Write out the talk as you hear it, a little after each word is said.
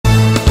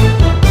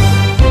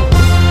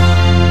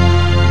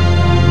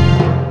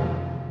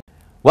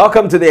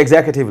Welcome to the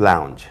Executive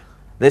Lounge.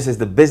 This is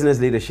the business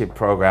leadership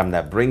program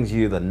that brings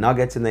you the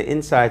nuggets and the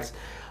insights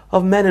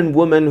of men and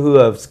women who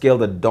have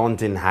scaled the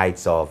daunting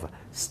heights of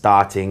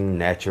starting,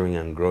 nurturing,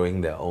 and growing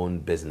their own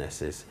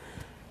businesses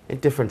in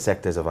different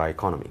sectors of our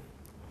economy.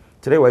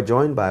 Today we're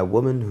joined by a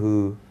woman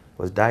who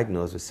was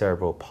diagnosed with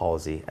cerebral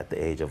palsy at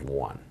the age of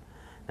 1.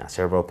 Now,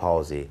 cerebral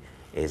palsy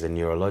is a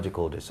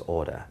neurological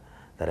disorder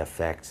that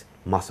affects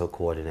muscle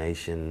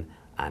coordination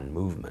and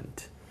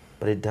movement,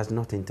 but it does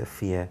not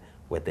interfere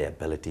with the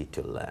ability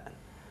to learn.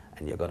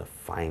 And you're going to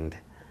find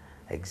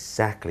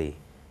exactly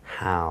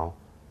how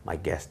my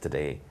guest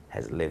today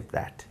has lived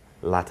that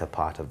latter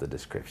part of the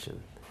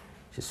description.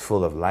 She's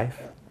full of life,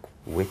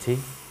 witty,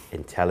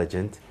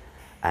 intelligent,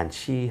 and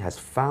she has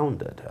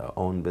founded her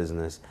own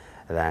business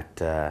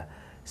that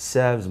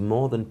serves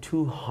more than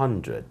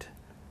 200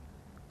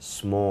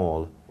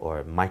 small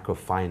or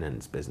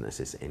microfinance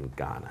businesses in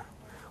Ghana.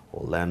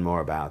 We'll learn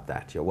more about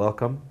that. You're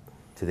welcome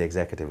to the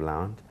Executive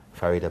Lounge,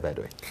 Farida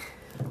Bedwei.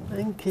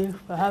 Thank you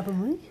for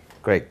having me.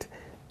 Great.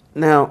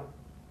 Now,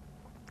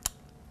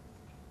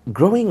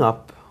 growing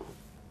up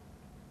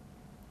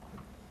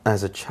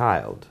as a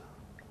child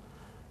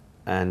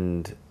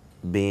and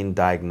being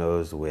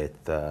diagnosed with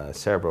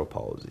cerebral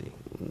palsy,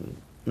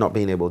 not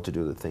being able to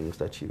do the things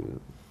that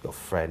your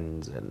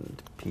friends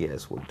and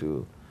peers would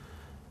do,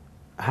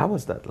 how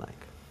was that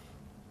like?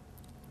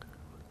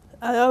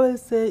 I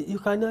always say you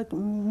cannot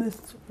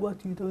miss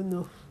what you don't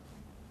know.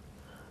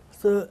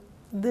 So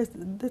this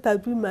has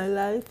been my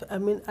life. I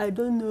mean, I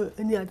don't know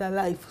any other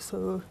life,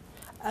 so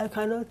I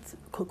cannot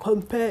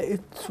compare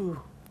it to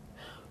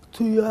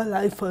your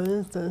life. For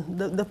instance,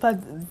 the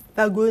fact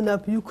that growing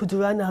up you could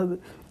run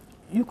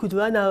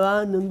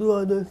around and do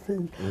all those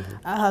things. Mm-hmm.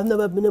 I have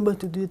never been able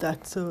to do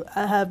that. So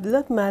I have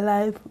lived my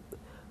life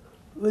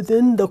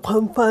within the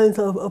confines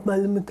of my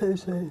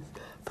limitations,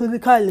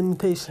 physical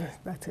limitations,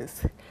 that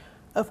is.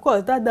 Of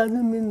course, that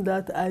doesn't mean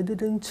that I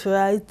didn't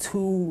try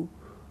to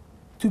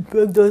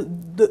break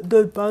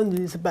those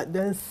boundaries, but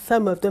then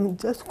some of them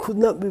just could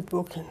not be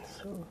broken.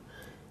 So,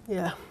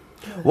 yeah.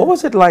 What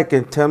was it like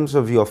in terms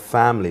of your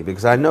family?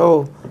 Because I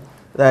know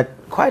that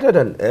quite at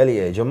an early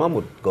age, your mom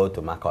would go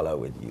to Makola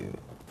with you.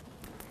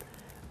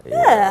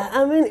 Yeah,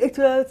 I mean, it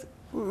was,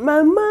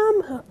 my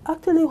mom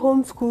actually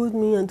homeschooled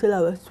me until I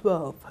was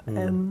 12.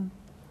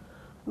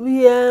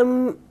 We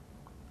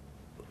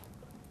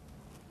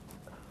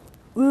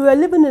were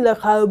living in the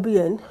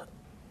Caribbean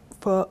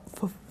for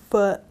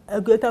a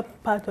greater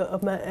part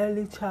of my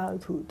early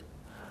childhood.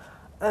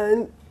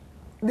 And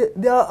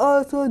there are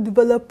also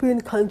developing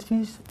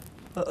countries,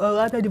 or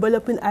rather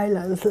developing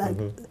islands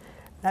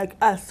like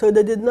us. So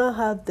they did not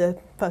have the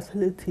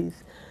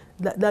facilities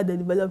that the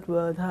developed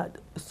world had.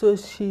 So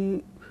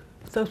she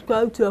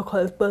subscribed to a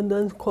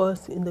correspondence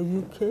course in the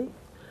UK,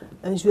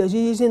 and she was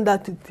using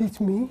that to teach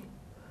me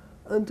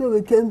until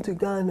we came to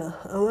Ghana.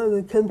 And when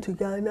we came to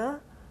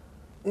Ghana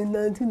in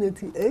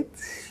 1988,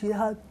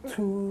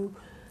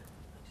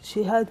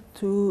 she had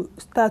to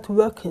start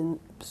working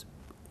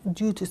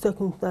due to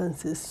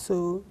circumstances,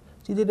 so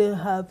she didn't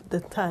have the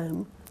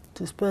time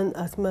to spend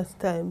as much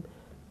time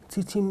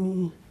teaching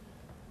me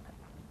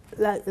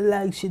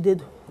like she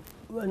did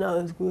when I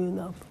was growing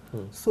up.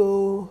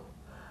 So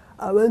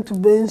I went to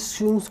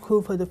mainstream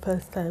school for the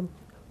first time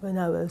when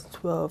I was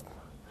 12.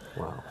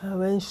 Wow. I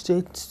went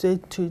straight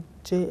to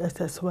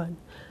JSS1.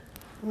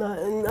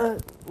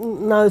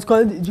 Now it's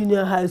called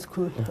junior high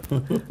school.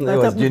 That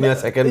was junior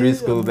secondary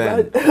school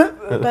then.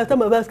 But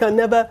some of us can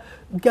never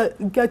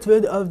get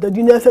rid of the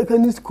junior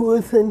secondary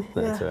schools. And,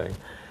 That's right.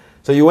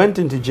 So you went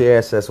into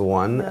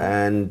JSS1,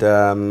 and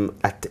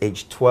at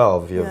age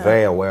 12, you're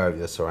very aware of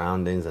your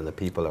surroundings and the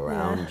people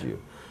around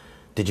you.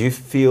 Did you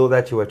feel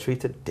that you were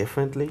treated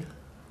differently?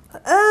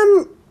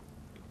 Not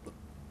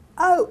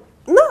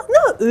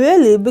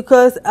really,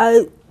 because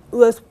I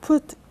was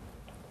put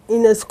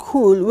in a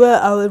school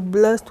where I was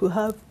blessed to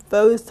have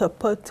very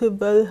supportive,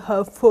 very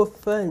helpful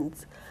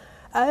friends.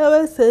 I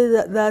always say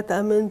that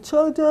I mean,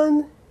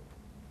 children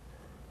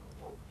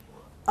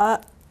are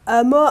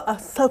more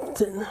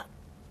accepting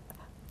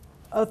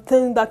of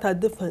things that are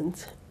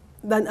different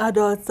than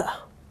adults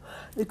are.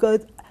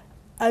 Because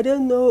I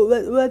don't know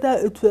whether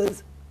it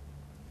was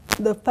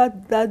the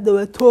fact that they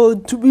were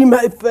told to be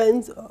my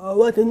friends or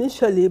what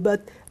initially,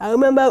 but I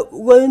remember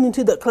going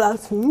into the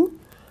classroom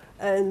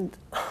and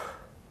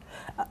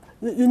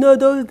you know,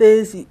 those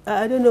days,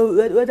 I don't know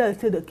whether it's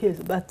still the case,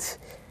 but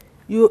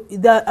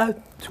there are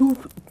two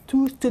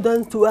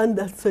students to one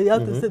desk, so you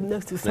have to sit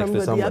next to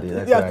somebody.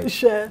 You have to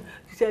share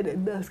the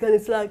desk. And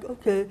it's like,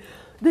 okay,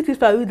 this is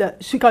Farida.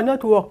 She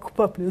cannot walk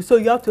properly, so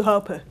you have to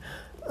help her.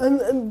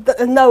 And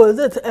that was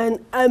it.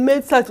 And I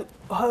made such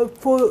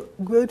helpful,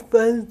 great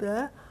friends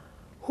there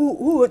who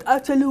would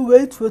actually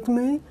wait with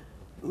me.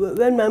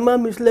 When my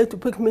mom is late to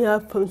pick me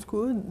up from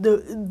school, they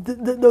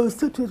will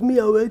sit with me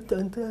and wait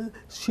until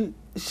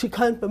she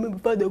can't for me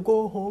before they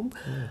go home.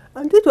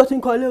 And this was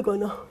in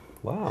Kolegona.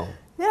 Wow.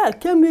 Yeah,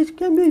 Cambridge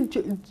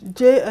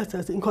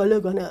JSS in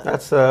Kolegona.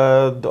 That's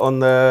on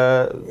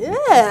the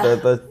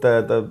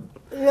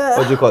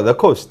what do you call it? The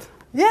coast.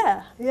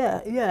 Yeah.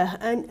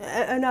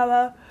 And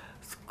our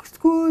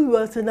school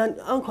was in an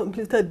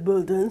uncompleted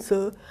building,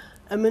 so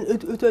I mean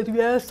it was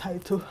very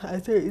Saito. I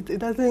say it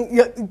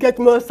doesn't get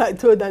more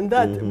Saito than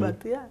that,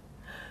 but yeah.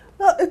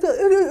 No, it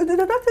was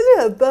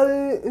actually a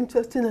very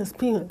interesting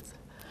experience,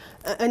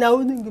 and I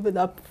wouldn't give it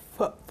up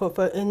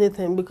for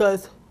anything,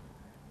 because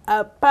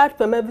apart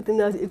from everything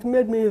else, it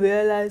made me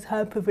realize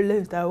how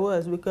privileged I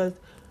was, because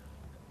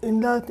in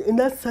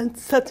that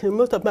setting,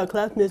 most of my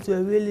classmates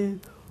were really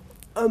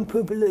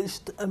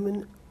unprivileged. I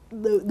mean,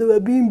 they were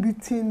being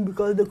beaten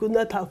because they could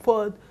not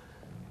afford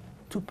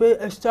to pay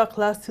extra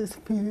classes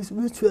fees,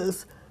 which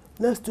was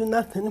next to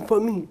nothing for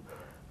me.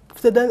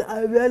 So then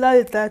I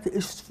realized that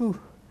it's true.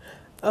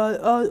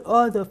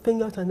 All the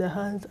fingers on the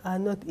hands are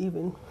not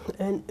even,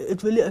 and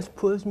it really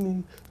exposed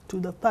me to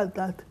the fact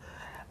that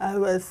I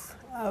was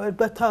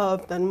better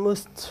off than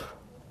most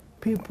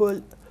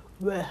people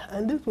were.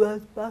 And this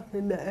was back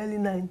in the early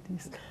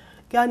 90s.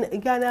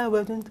 Ghana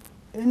wasn't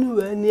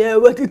anywhere near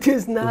what it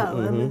is now.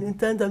 I mean, in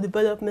terms of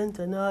development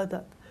and all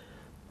that.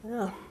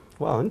 Yeah.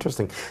 Wow,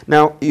 interesting.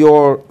 Now,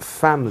 your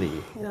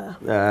family. Yeah.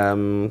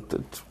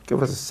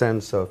 Give us a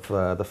sense of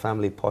the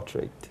family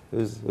portrait.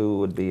 Who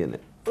would be in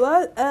it?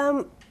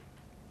 Well,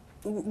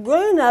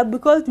 growing up,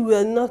 because we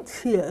were not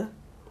here,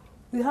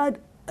 we had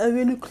a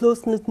really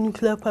close-knit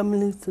nuclear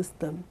family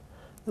system.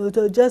 It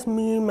was just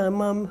me, my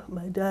mom,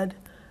 my dad,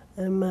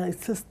 and my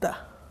sister.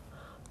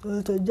 So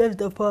it was just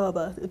the four of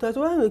us. It was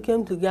when we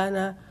came to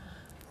Ghana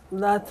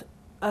that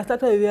I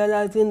started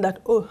realizing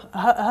that, oh,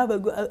 I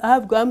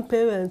have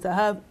grandparents, I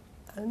have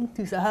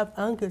aunties, I have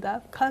uncles, I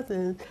have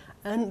cousins,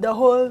 and the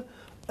whole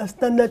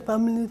extended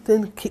family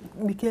thing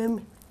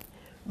became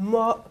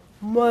more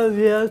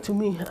real to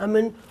me. I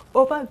mean,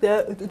 over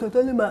there, it was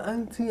only my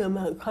auntie and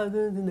my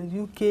cousins in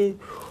the UK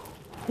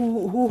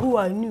who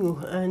I knew,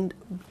 and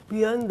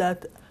beyond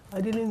that, I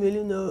didn't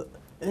really know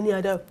any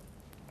other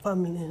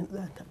family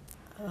like that.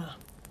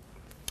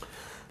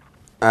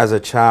 As a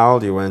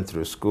child, you went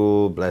through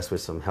school, blessed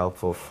with some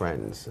helpful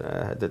friends.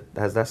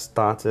 Has that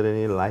started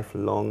any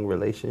lifelong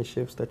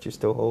relationships that you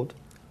still hold?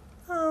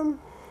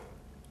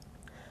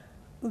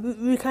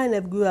 We kind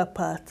of grew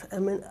apart. I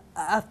mean,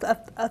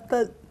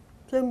 after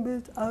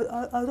Cambridge, I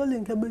was only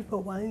in Cambridge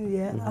for 1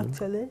 year,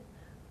 actually,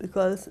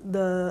 because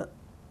the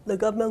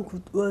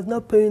government was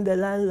not paying the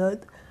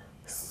landlord,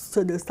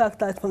 so they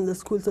sacked us from the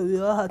school, so we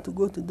all had to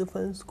go to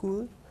different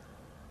schools.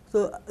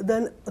 So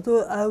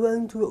I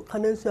went to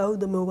Canadian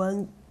Udemy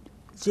 1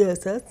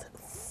 GSS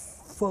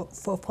for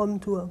Form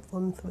 2 and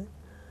Form 3.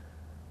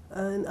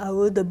 And I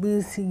wrote the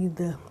BC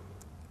there.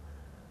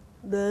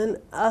 Then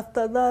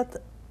after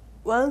that,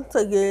 once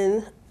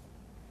again,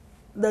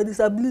 the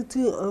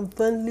disability and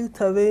friendly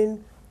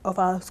terrain of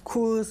our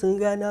schools in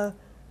Ghana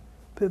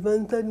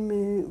prevented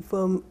me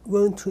from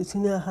going to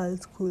senior high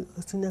school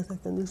or senior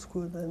secondary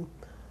school then.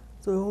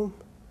 So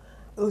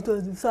it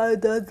was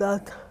decided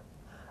that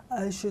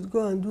I should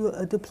go and do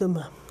a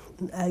diploma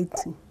in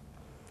IT.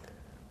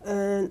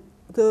 And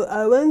so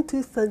I went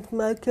to St.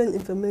 Michael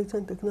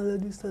Information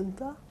Technology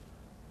Center,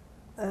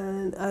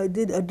 and I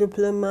did a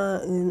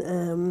diploma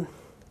in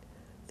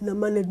the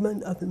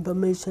management of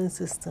information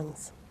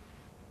systems.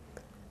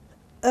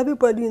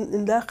 Everybody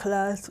in that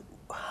class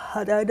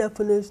had either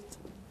finished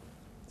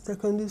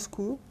secondary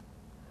school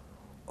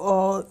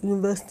or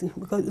university,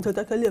 because it was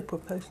actually a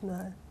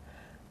professional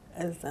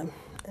exam.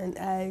 And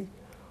I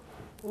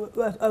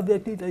was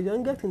obviously the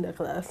youngest in the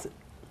class.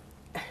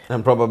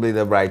 And probably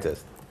the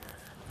brightest.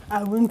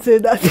 I wouldn't say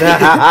that.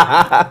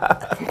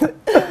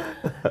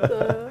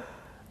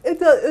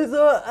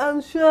 So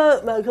I'm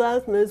sure my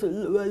classmates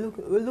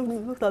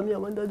looked at me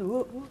and wondered,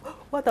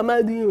 what am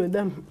I doing with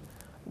them?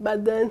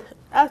 But then,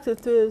 as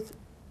it is,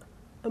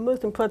 the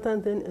most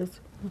important thing is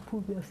to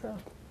prove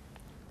yourself.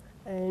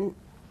 And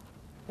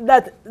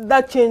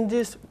that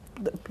changes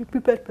the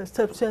people's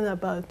perception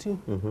about you.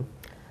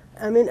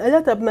 I mean, a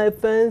lot of my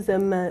friends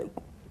and my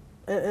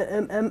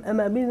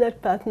business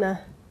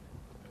partner,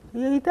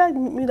 he tells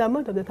me that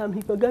most of the time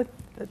he forgets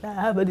that I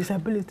have a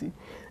disability,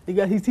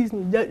 because he sees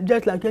me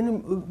just like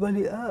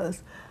anybody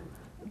else.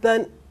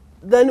 Then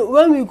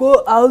when we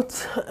go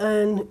out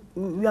and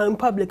we are in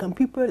public and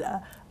people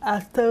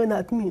are staring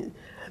at me,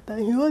 then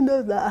he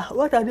wonders that,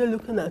 what are they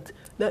looking at?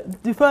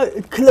 That before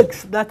it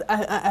clicks that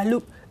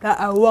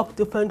I walk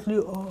differently,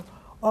 or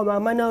my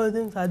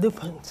mannerisms are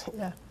different.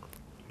 Yeah.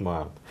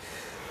 Wow.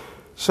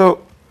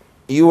 So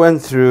you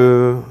went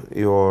through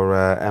your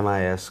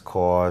MIS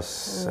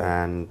course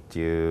and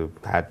you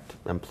had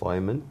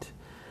employment.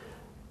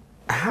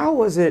 How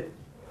was it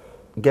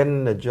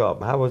getting a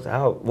job?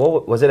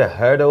 Was it a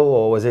hurdle,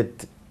 or was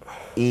it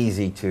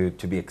easy to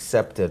be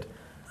accepted?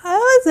 I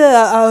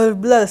was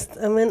blessed.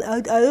 I mean,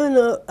 I don't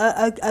know.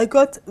 I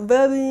got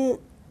very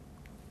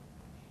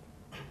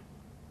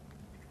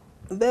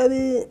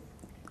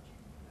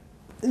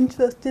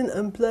interesting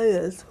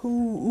employers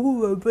who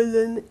were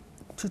willing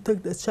to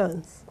take the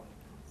chance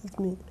with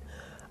me.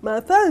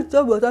 My first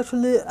job was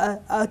actually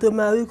at a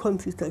Marie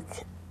Computer.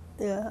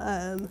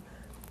 Yeah,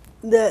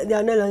 they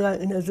are no longer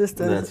in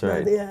existence. That's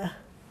right. But yeah,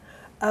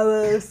 I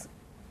was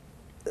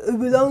it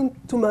belonged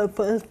to my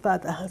friend's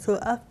father. So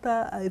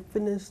after I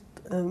finished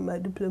my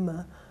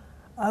diploma,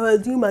 I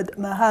was doing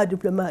my higher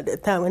diploma at the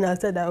time, and I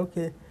said that,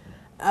 okay,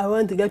 I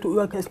want to get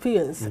work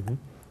experience.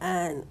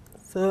 And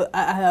so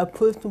I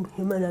approached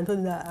him and I told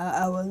him that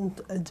I want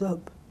a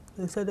job.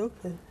 He said,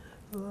 okay.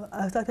 So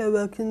I started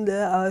working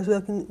there. I was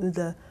working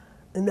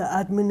in the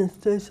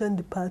administration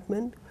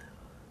department.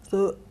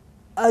 So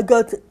I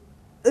got,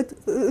 it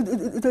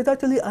was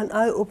actually an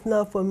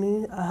eye-opener for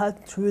me. I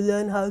had to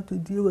learn how to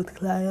deal with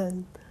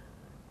clients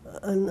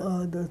and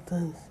all those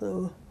things.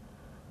 So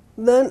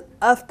then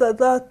after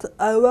that,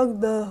 I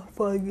worked there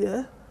for a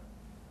year.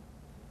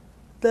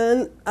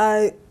 Then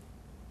I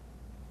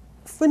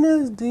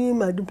finished doing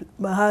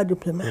my higher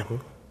diploma.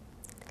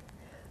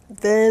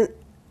 Then,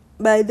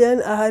 by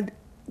then, I had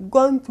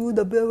gone through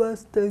the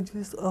various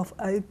stages of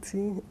IT,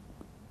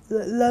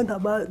 learned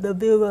about the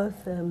various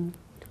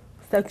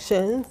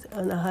sections,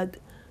 and I had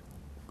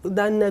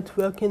done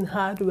networking,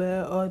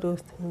 hardware, all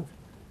those things.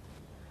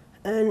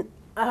 And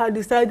I had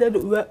decided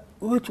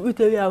which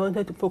area I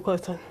wanted to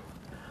focus on,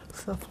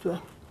 software.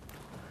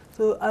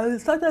 So I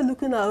started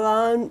looking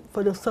around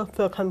for the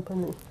software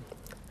company.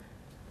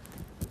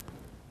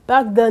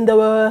 Back then, there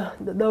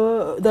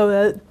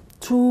were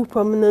two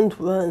prominent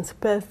ones,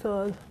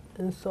 Persol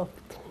and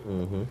Soft.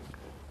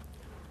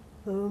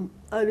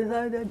 I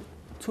decided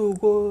to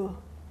go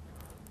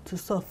to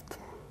Soft.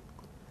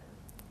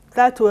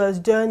 That was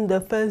during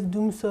the first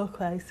doomsday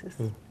crisis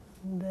in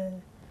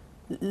the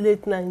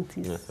late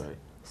 90s. That's right.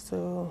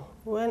 So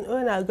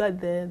when I got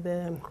there,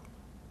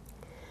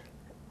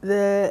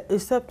 the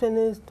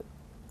receptionist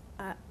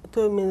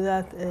told me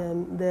that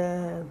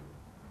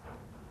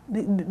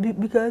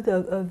because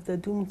of the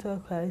doomsday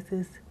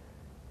crisis,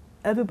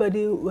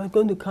 everybody was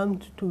going to come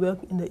to work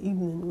in the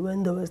evening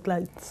when there was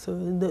light. So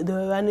they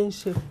were running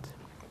shift.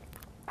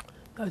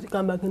 I had to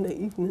come back in the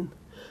evening.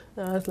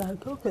 And I was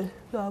like, okay.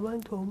 So I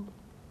went home.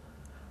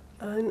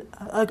 And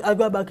I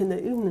got back in the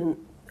evening.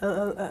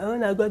 And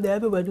when I got there,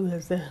 everybody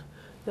was there.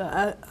 So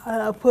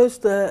I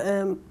approached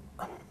the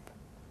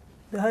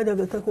head of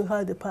the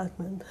technical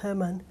department,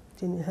 Herman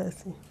Ginny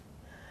Hersey.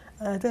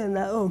 And I told him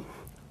that, oh,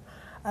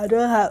 I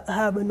don't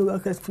have any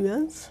work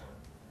experience,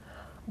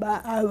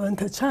 but I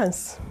want a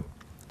chance.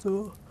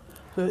 So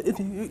if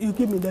you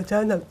give me the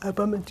chance, I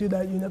promise you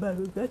that you never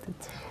regret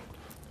it.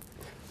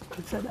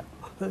 He said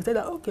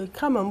that, okay,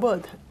 come on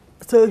board.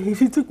 So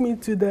he took me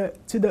to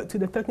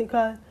the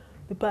technical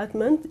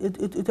department. It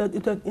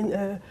was in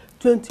a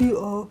 20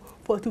 or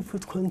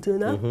 40-foot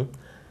container.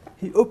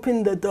 He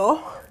opened the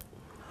door,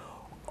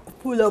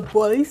 full of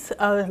boys.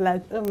 I was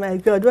like, oh my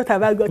God, what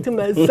have I gotten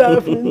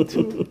myself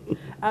into?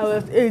 I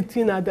was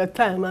 18 at the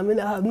time. I mean,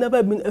 I have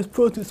never been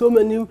exposed to so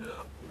many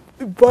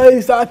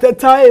boys at a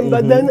time.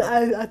 But then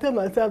I told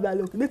myself that,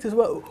 look, this is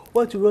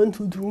what you want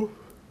to do.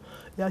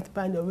 You have to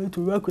find a way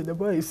to work with the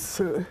boys.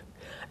 So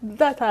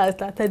that's how I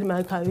started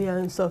my career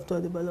in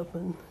software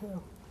development. Yeah.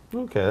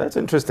 Okay, that's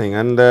interesting.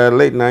 And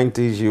late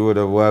 90s, you would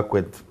have worked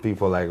with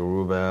people like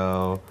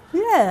Rubel.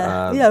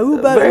 Yeah,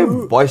 Rubel.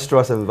 Very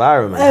boisterous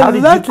environment. Exactly.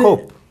 How did you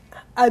cope?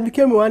 I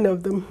became one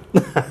of them.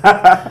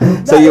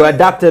 So you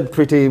adapted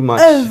pretty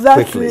much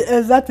quickly.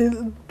 Exactly.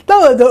 That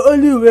was the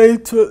only way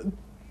to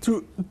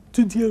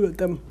deal with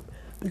them.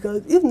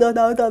 Because if not,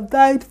 I would have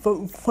died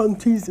from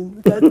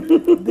teasing.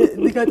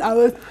 Because I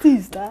was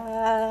teased.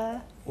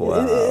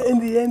 Wow. In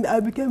the end, I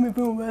became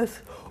even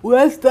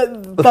worse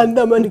than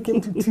them when it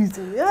came to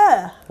teasing.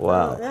 Yeah.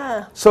 Wow.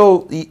 Yeah.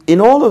 So in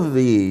all of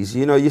these,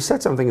 you know, you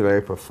said something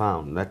very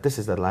profound, that this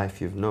is the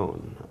life you've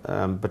known.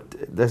 But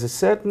there's a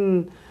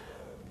certain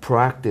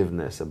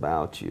proactiveness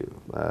about you.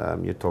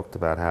 You talked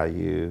about how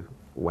you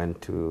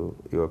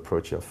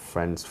approached your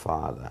friend's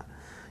father.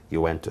 You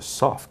went to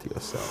Soft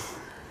yourself.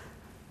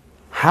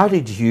 How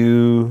did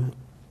you,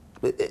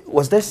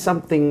 was there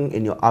something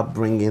in your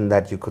upbringing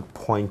that you could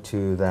point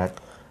to that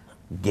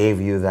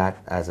gave you that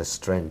as a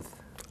strength?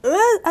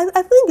 Well,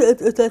 I think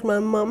it was my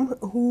mom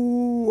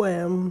who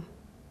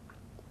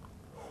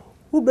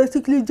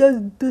basically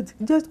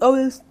just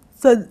always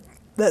said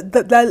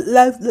that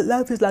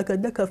life is like a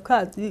deck of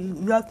cards.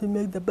 You have to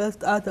make the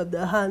best out of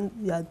the hand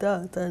you're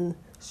dealt. And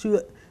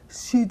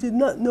she did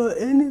not know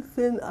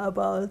anything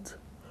about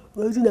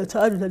raising a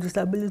child with a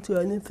disability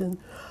or anything.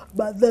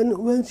 But then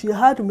when she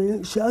had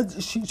me,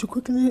 she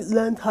quickly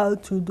learned how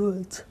to do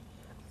it.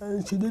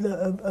 And she did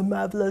a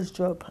marvelous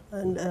job.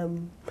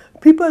 And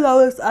people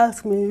always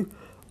ask me,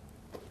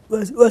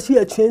 was she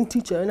a trained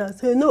teacher? And I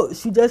say, no,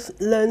 she just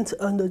learned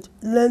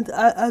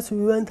as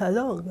we went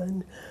along.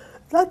 And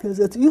that is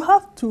it. You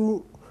have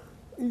to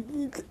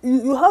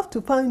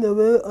find a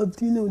way of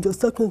dealing with the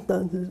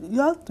circumstances. You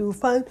have to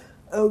find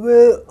a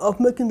way of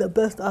making the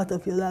best out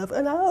of your life.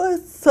 And I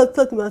always said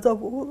to myself,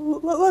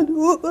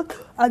 what,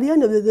 at the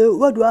end of the day,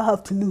 what do I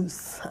have to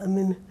lose? I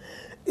mean,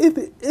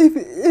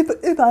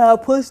 if I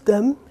approach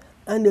them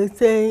and they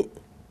say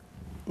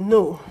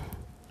no,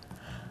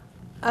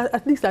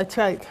 at least I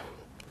tried.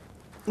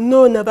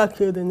 No never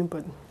killed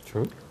anybody.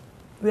 True.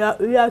 We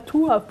are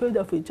too afraid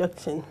of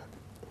rejection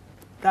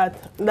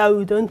that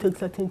we don't take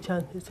certain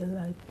chances in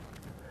life.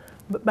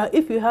 But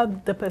if you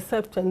have the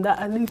perception that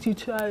at least you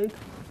tried,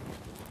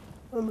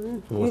 I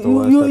mean, What's the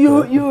worst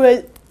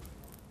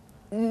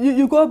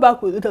you go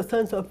back with a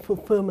sense of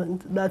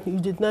fulfillment that you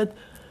did not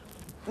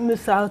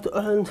miss out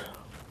on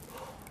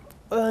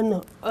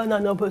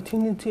an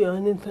opportunity or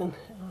anything.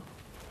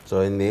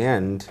 So in the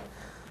end,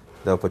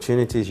 the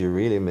opportunities you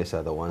really miss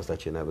are the ones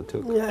that you never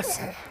took. Yes.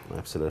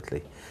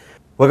 Absolutely.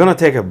 We're going to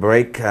take a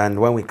break, and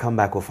when we come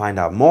back, we'll find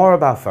out more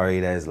about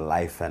Farida's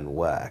life and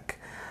work.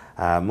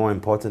 More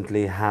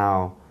importantly,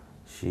 how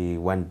she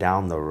went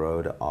down the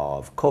road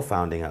of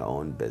co-founding her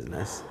own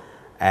business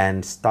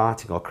and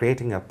starting or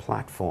creating a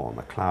platform,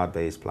 a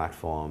cloud-based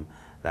platform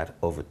that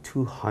over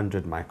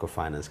 200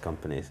 microfinance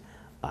companies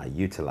are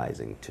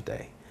utilizing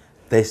today.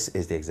 This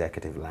is the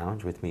Executive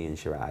Lounge with me,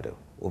 Inshirado.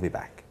 We'll be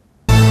back.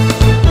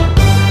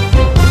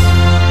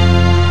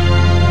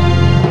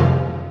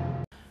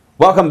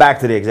 Welcome back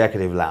to the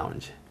Executive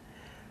Lounge.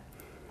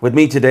 With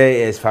me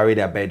today is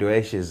Farida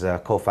Bedwei. She's a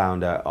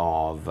co-founder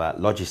of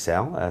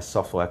Logicel, a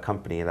software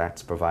company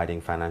that's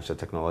providing financial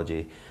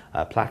technology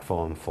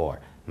platform for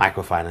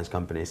microfinance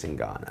companies in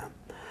Ghana.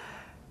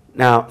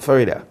 Now,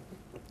 Farida,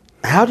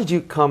 how did you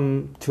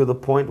come to the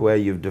point where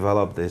you've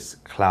developed this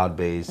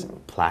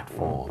cloud-based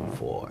platform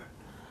for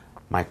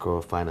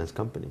microfinance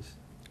companies?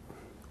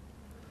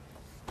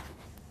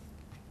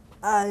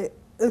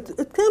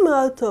 It came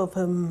out of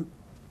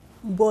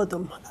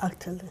boredom,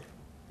 actually.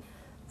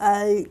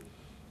 I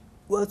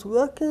was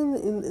working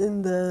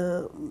in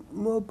the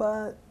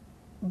mobile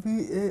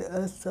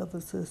VAS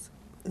services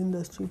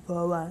industry for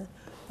a while.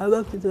 I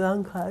worked with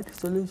Rankard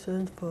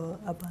Solutions for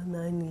about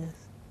 9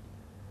 years.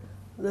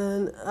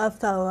 Then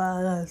after a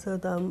while, I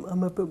said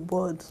I'm a bit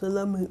bored, so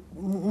let me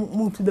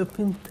move to the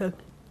fintech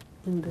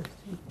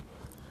industry.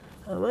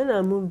 And when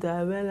I moved there,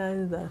 I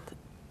realized that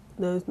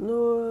there's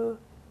no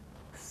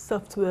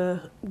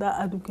software that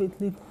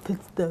adequately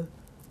fits the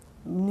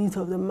needs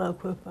of the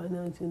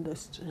microfinance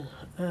industry.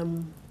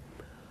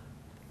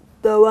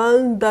 The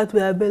ones that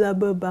were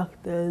available back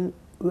then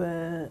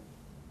were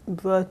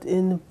brought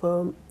in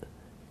from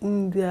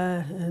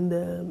India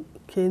and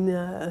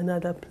Kenya and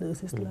other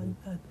places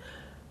like that.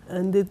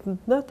 And it did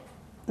not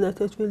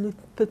necessarily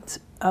fit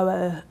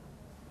our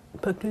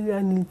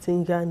peculiar needs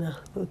in Ghana,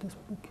 so to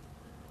speak.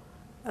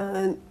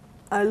 And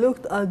I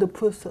looked at the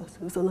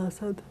processes and I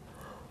said,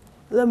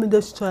 let me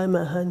just try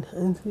my hand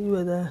and see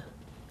whether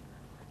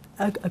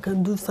I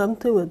can do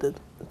something with it.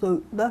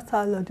 So that's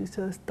how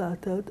Logicel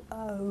started.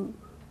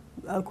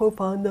 I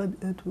co-founded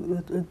it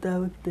with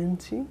Derek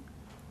Denchi.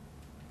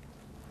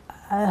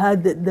 I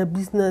had the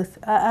business,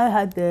 I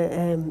had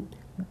the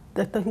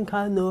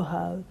technical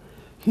know-how.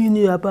 He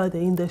knew about the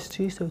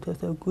industry, so it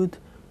was a good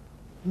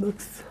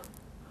mix.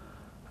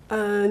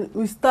 And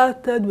we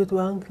started with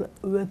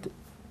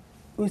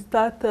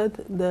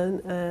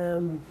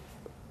then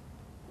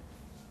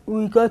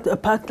we got a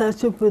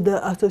partnership with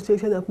the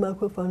Association of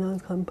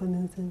Microfinance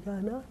Companies in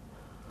Ghana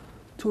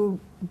to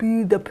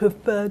be the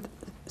preferred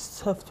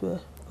software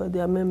for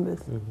their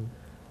members.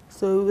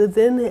 So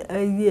within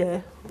a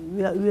year,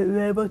 we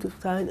were able to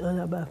sign on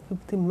about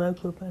 50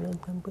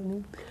 microfinance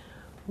companies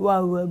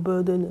while we were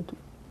building it.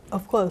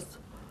 Of course,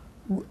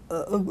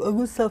 a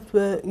good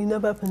software, you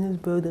never finish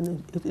building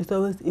it. It's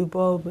always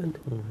evolving.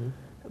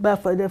 But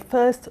for the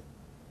first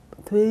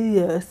 3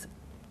 years,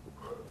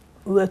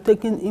 we were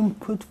taking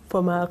input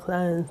from our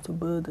clients to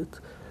build it.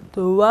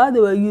 So while they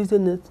were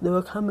using it, they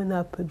were coming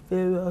up with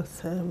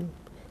various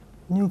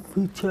new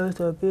features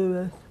or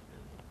various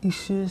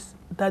issues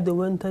that they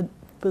wanted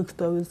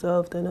fixed or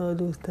resolved and all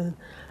those things.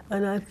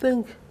 And I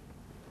think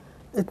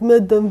it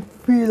made them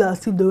feel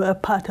as if they were a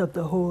part of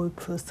the whole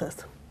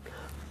process.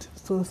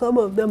 So some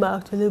of them are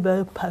actually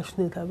very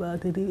passionate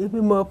about it,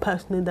 even more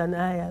passionate than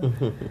I am,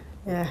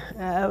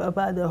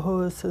 about the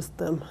whole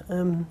system.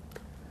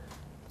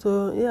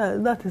 So yeah,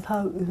 that is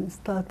how it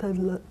started,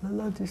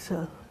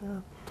 Logicel.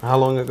 Yeah. How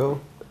long ago?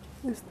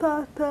 It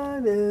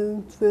started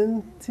in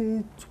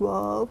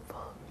 2012.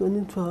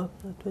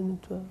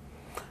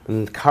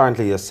 And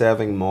currently you're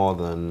serving more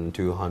than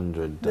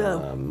 200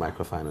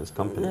 microfinance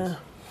companies. Yeah.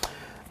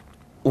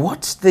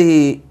 What's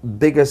the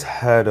biggest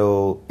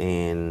hurdle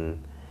in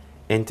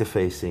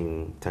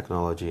interfacing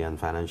technology and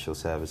financial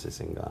services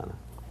in Ghana?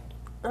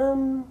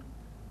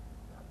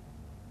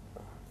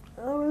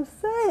 I would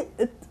say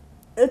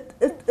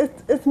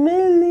it's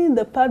mainly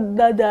the fact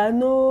that there are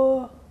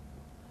no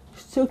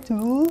strict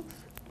rules.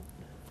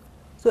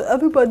 So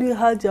everybody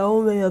has their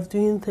own way of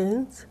doing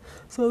things.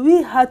 So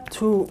we had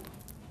to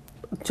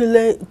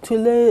lay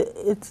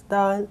it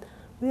down.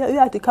 We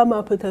had to come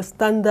up with a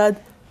standard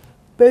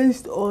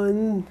based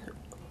on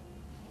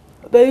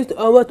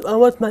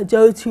what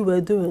majority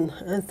were doing,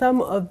 and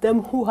some of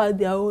them who had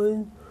their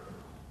own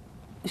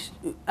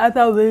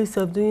other ways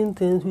of doing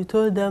things, we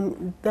told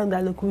them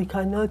that look, we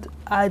cannot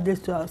add this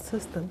to our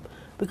system,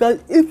 because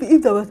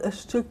if there was a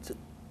strict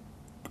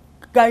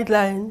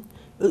guideline,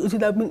 it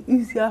would have been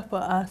easier for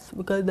us,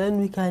 because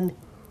then we can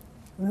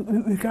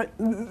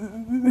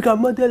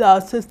model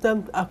our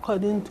system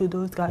according to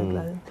those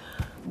guidelines.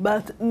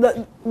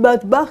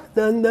 But back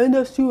then, the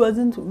industry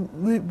wasn't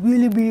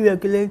really being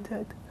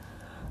regulated.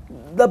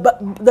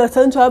 The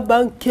central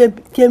bank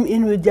came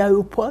in with their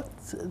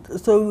reports,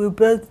 so we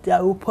built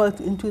their report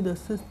into the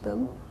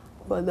system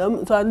for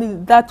them. So I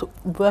think that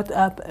brought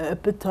up a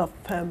bit of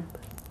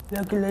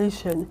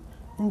regulation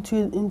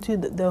into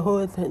the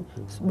whole thing,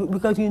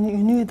 because you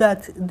knew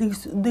that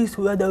these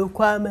were the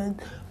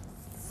requirements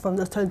from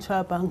the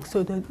central bank,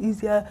 so that it's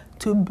easier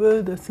to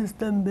build a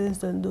system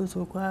based on those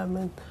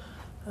requirements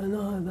and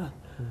all that.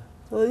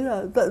 So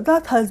yeah,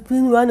 that has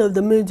been one of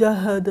the major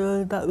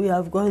hurdles that we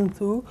have gone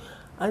through.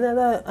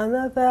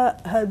 Another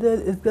hurdle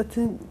is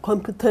getting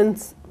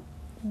competent,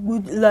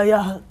 good,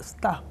 loyal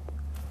staff.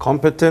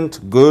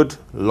 Competent, good,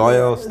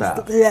 loyal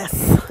staff.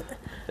 Yes.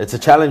 It's a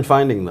challenge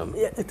finding them.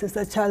 Yeah, it is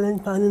a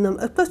challenge finding them,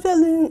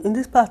 especially in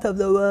this part of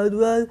the world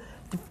where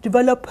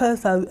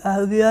developers are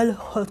a real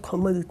hot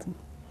commodity.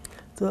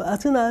 So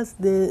as soon as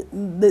they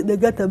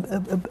get a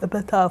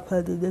better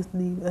offer, they just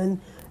leave,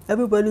 and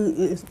everybody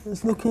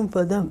is looking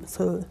for them.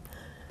 So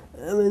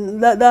I mean,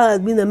 that has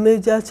been a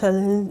major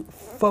challenge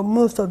for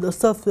most of the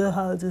software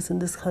houses in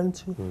this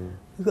country.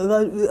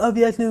 Because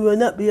obviously we will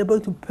not be able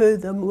to pay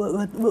them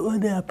what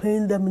they are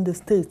paying them in the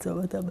States or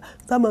whatever.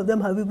 Some of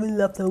them have even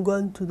left and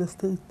gone to the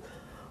States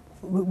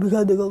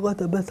because they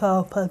got a better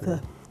offer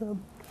there.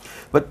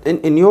 But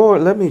in your,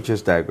 let me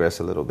just digress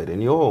a little bit,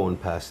 in your own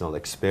personal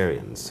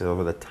experience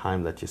over the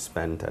time that you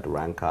spent at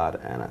Rankard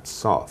and at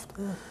Soft,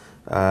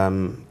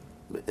 and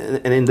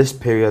in this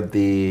period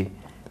the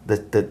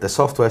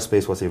software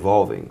space was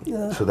evolving,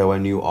 so there were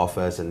new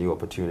offers and new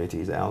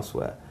opportunities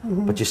elsewhere,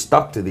 but you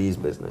stuck to these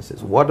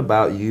businesses. What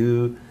about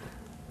you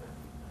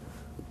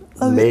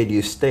made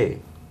you stay?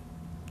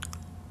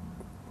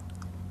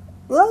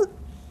 Well,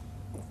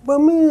 for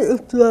me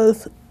it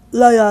was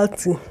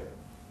loyalty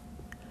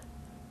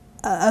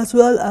as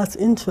well as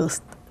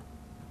interest,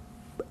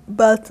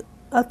 but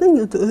I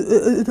think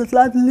it was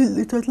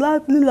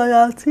largely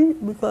loyalty,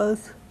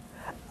 because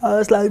I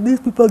was like, these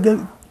people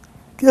gave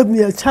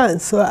me a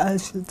chance, so I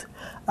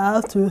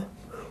have to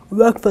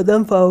work for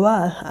them for a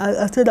while.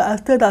 I stayed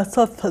at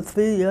Soft for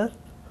 3 years,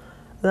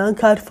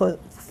 Rankard for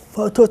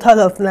a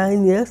total of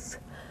 9 years.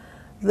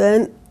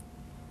 Then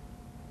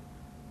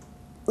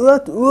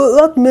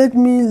what made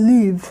me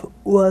leave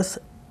was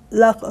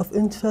lack of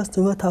interest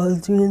in what I was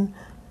doing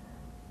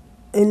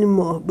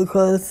anymore,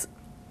 because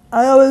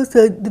I always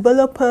say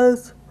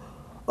developers,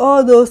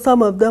 although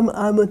some of them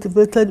are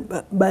motivated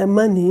by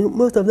money,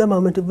 most of them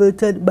are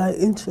motivated by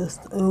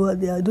interest in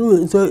what they are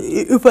doing. So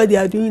if what they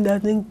are doing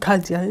doesn't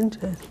catch their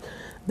interest,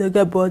 they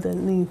get bored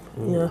and leave.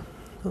 Yeah.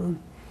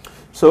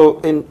 So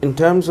in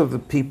terms of the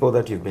people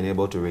that you've been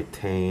able to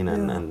retain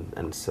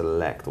and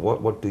select,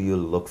 what do you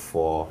look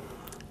for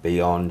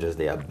beyond just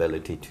their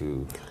ability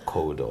to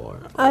code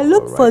or I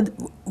look for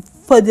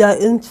their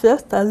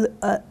interest,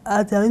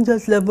 at their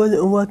interest level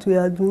in what we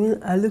are doing.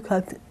 I look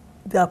at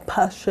their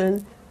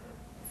passion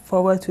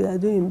for what we are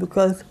doing,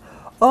 because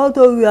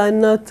although we are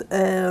not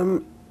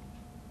a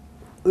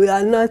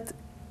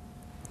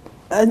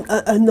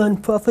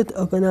non-profit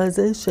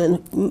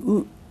organization,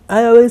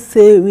 I always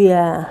say we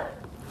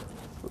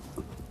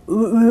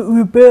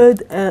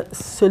build a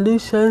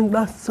solution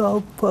that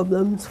solve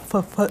problems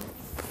for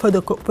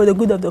the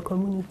good of the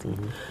community.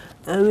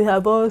 And we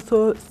have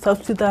also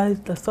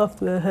subsidized the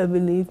software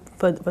heavily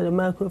for the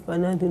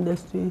microfinance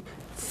industry,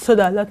 so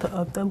that a lot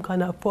of them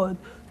can afford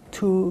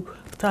to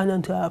turn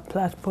onto our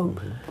platform.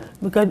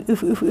 Because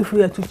if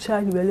we were to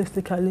charge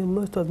realistically,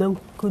 most of them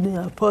couldn't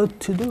afford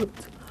to do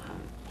it.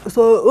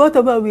 So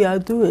whatever we are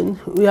doing,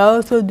 we are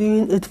also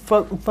doing it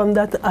from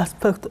that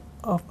aspect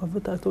of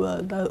it as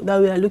well,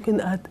 that we are looking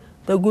at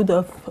the good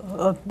of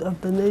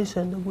the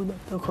nation, the good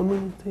of the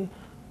community.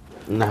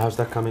 Now, how's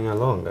that coming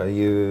along? Are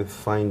you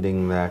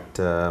finding that,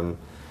 I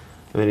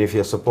mean, if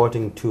you're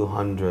supporting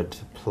 200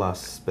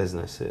 plus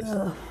businesses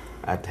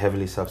at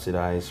heavily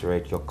subsidized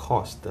rate, your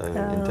cost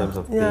in terms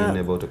of being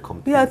able to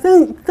compete? Yeah,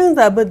 things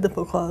are a bit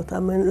difficult. I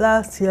mean,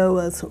 last year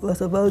was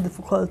a very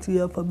difficult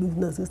year for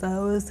businesses. I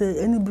always say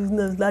any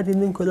business that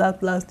didn't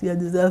collapse last year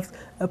deserves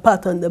a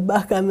pat on the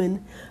back. I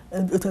mean,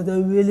 it was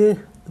a really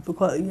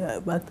difficult year,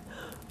 but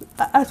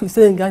as we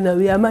say in Ghana,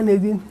 we are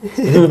managing.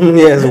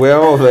 Yes, we're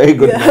all very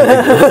good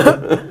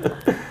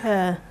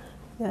managers.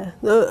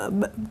 So,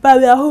 but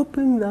we are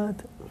hoping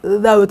that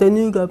with the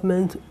new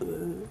government,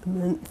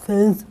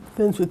 things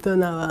will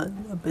turn around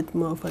a bit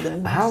more for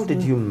them. How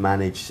did you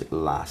manage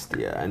last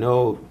year? I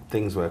know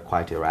things were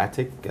quite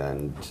erratic,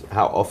 and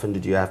how often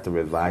did you have to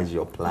revise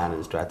your plan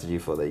and strategy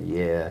for the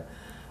year?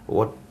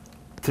 What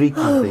 3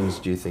 key things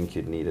do you think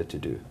you needed to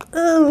do?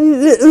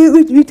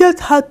 We just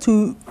had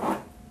to.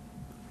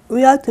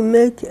 We had to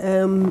make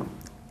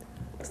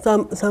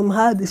some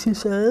hard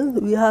decisions.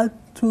 We had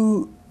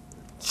to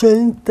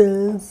change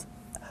things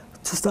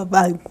to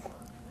survive.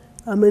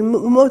 I mean,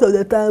 most of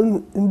the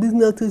time in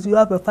businesses you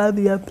have a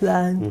 5-year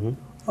plan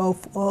or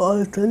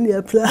a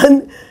 10-year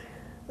plan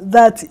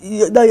that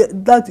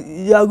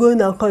you are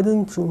going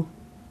according to.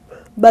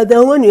 But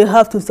then when you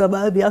have to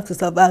survive, you have to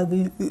survive.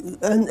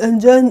 And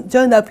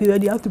during that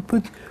period, you have to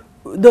put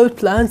those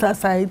plans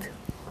aside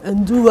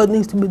and do what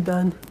needs to be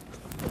done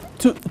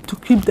to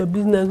keep the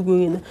business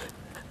going.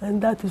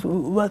 And that is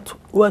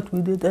what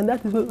we did. And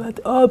that is what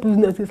all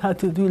businesses had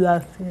to do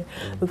last year.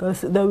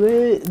 Because the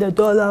way the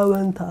dollar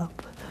went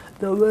up,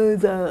 the way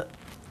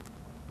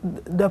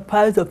the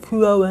price of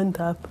fuel went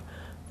up,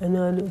 and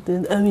all those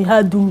things. And we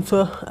had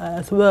Doomso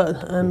as well.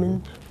 I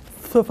mean,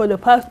 so for the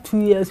past 2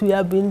 years, we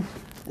have been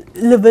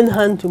living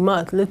hand to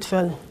mouth,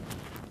 literally.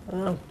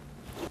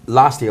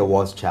 Last year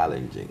was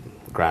challenging,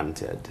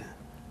 granted.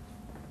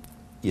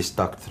 You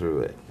stuck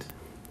through it.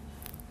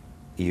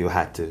 You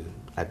had to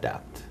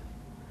adapt.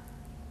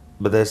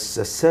 But there's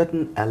a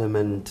certain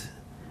element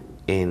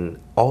in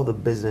all the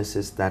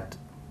businesses that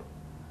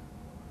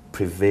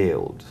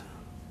prevailed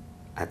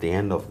at the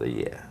end of the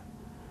year,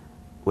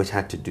 which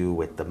had to do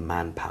with the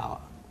manpower,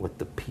 with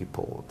the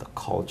people, the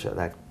culture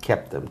that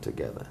kept them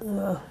together.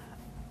 Yeah.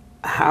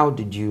 How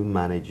did you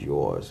manage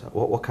yours?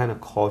 What kind of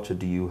culture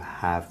do you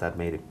have that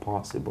made it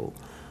possible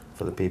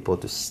for the people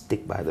to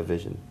stick by the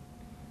vision?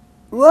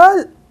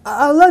 Well,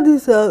 a lot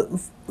is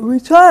we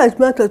try as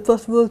much as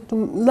possible to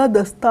let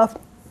the staff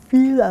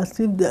feel as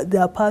if they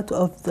are part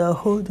of the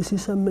whole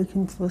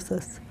decision-making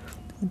process.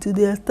 To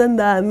the extent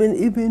that, I mean,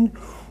 even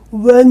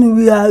when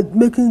we are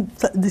making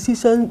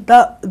decisions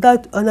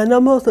that on a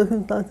number of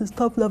circumstances,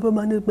 top-level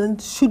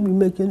management should be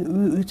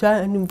making, we try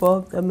and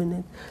involve them in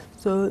it.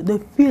 So they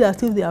feel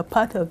as if they are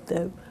part of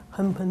the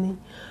company.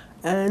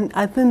 And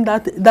I think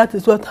that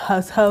is what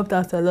has helped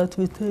us a lot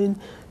retain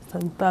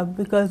some staff,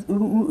 because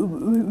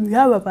we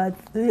have about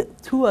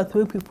 2 or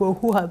 3 people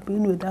who have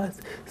been with us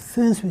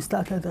since we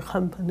started the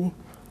company,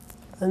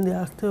 and they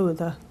are still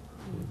with us.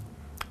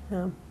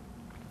 Yeah.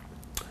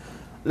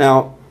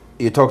 Now,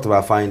 you talked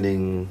about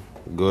finding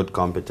good,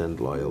 competent,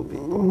 loyal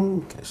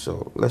people. Okay,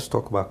 so let's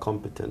talk about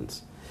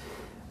competence.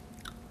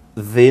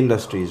 The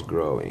industry is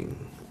growing,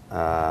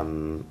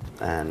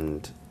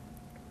 and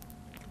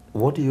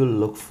what do you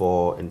look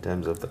for in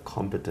terms of the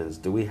competence?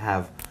 Do we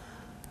have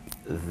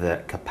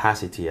the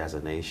capacity as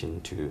a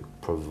nation to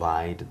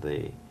provide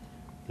the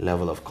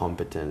level of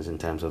competence in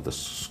terms of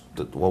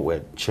what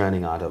we're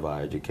churning out of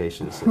our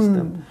education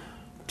system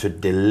to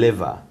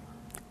deliver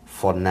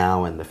for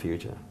now and the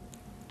future?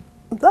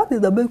 That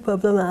is the big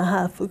problem I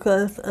have,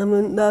 because I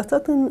mean there are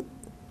certain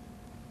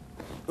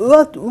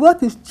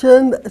what is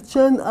churned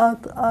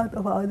out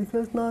of our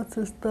educational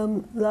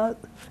system that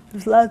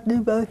is largely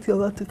very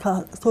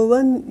theoretical. So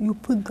when you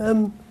put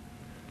them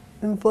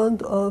in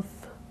front of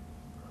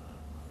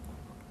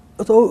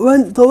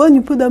when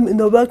you put them in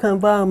the work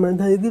environment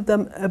and you give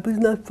them a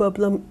business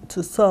problem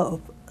to solve,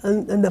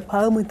 and the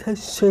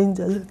parameters change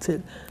a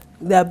little,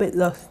 they're a bit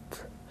lost.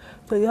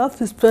 So you have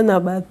to spend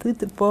about 3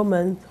 to 4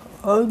 months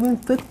or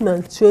even 6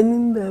 months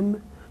training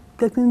them,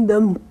 getting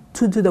them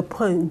to the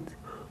point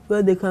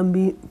where they can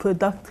be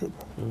productive.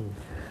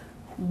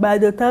 By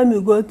the time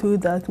you go through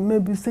that,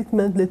 maybe 6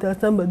 months later,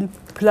 somebody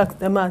plucks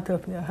them out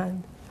of your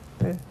hand.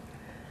 Yeah.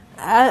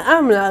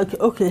 I'm like,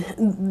 okay,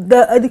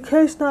 the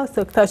educational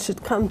sector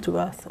should come to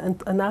us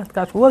and ask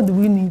us, what do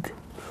we need?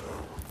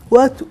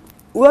 What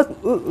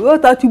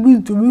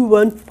attributes do we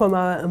want from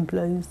our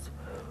employees?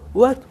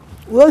 What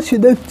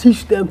should they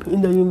teach them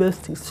in the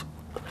universities?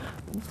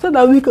 So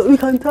that we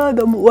can tell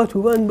them what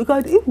we want,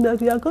 because if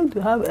not, we are going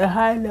to have a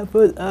high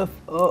level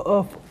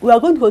we are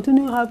going to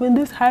continue having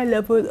this high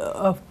level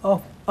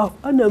of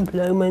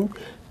unemployment,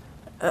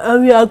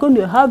 and we are going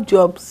to have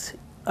jobs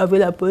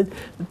available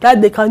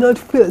that they cannot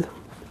fill,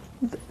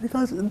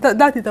 because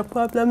that is a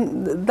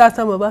problem that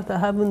some of us are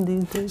having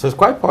these days. So it's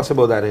quite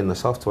possible that in the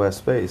software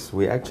space,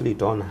 we actually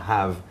don't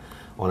have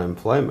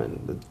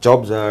unemployment. The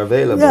jobs are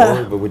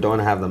available, but we don't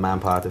have the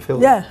manpower to fill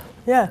them.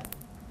 Yeah.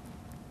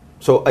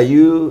 So are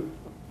you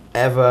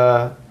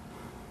ever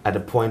at a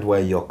point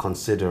where you're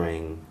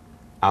considering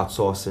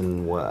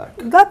outsourcing work?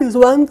 That is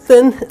one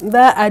thing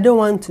that I don't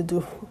want to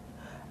do.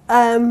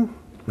 But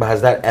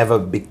has that ever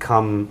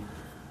become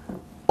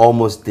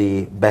almost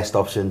the best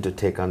option to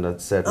take under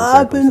certain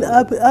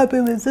circumstances? I've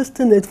been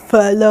resisting it for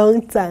a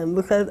long time,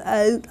 because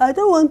I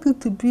don't want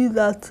it to be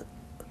that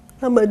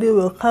somebody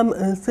will come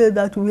and say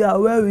that we are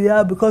where we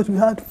are because we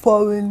had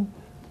foreign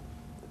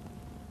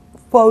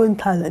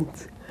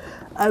talent.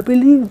 I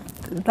believe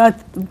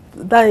that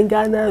in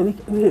Ghana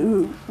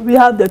we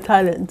have the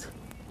talent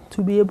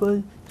to be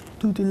able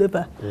to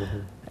deliver,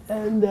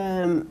 and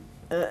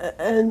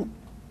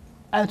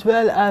as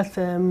well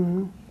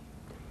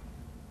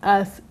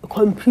as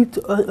compete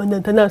on the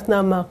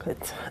international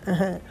market.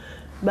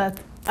 But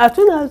as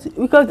soon as,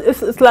 because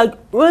it's like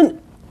when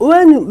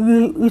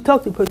we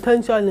talk to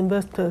potential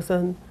investors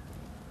and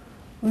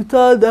we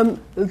tell them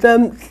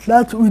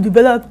that we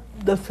develop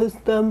the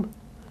system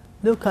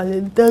locally,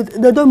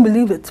 they don't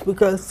believe it,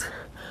 because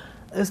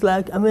it's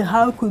like, I mean,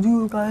 how could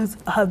you guys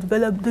have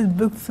developed this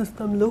big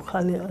system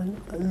locally and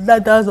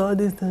that does all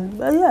these things?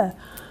 But yeah,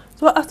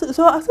 so as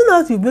soon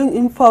as you bring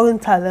in foreign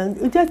talent,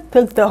 it just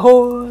takes the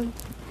whole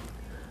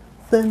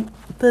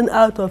thing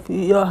out of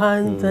your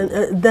hands,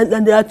 and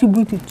then they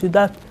attribute it to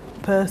that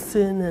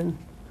person and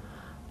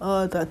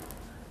all that.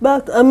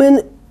 But I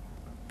mean,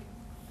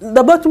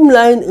 the bottom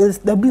line is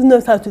the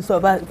business has to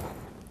survive.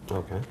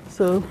 Okay.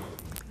 So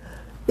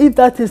if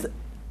that is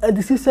a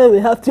decision we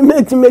have to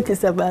make it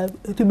survive,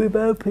 it will be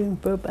very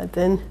painful, but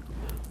then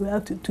we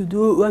have to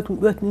do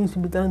what needs to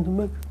be done to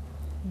make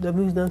the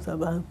business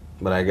survive.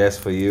 But I guess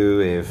for you,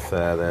 if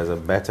there's a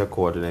better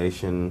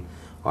coordination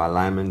or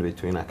alignment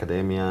between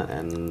academia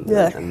and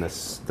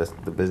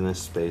the business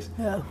space,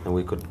 then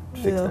we could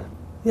fix that.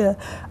 Yeah,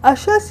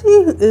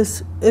 Ashesi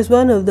is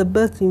one of the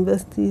best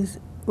universities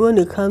when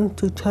it comes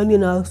to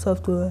turning out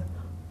software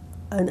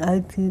and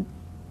IT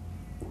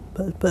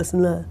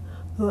personnel.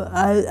 So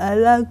I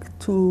like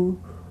to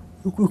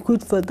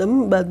recruit for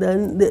them, but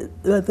then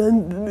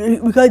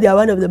because they are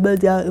one of the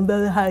best, they are in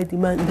very high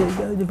demand. It's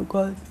very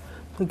difficult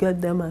to get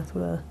them as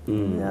well.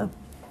 Yeah.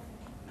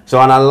 So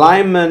an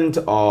alignment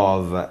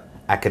of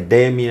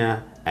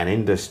academia and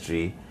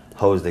industry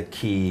holds the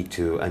key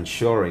to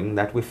ensuring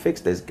that we fix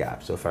this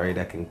gap so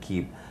Farida can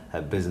keep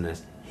her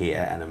business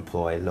here and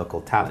employ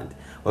local talent.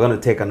 We're going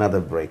to take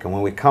another break, and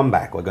when we come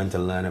back, we're going to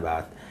learn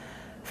about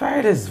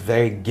Farida's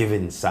very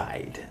giving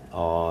side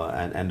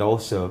and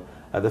also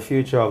the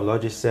future of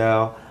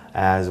Logicel,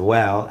 as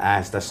well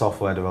as the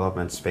software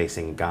development space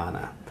in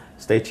Ghana.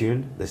 Stay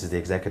tuned. This is the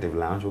Executive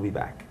Lounge. We'll be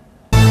back.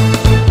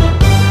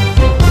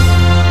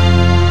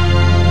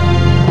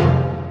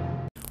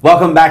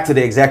 Welcome back to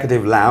the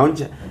Executive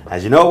Lounge.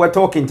 As you know, we're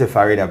talking to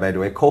Farida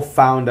Bedwei,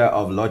 co-founder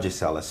of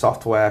Logicel, a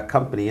software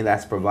company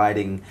that's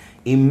providing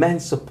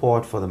immense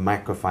support for the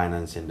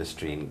microfinance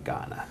industry in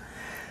Ghana.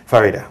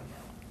 Farida,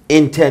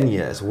 in 10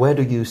 years, where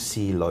do you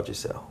see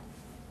Logicel?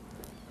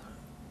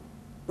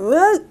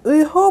 Well,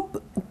 we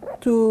hope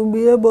to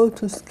be able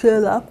to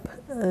scale up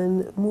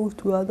and move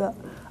to other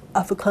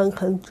African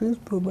countries,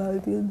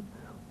 providing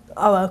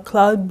our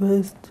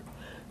cloud-based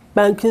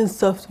banking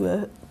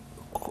software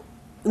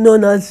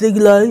known as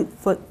Bedwei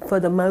for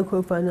the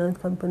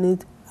microfinance companies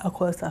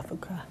across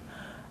Africa.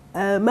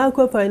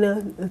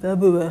 Microfinance is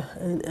everywhere,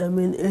 and I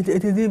mean it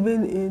is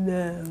even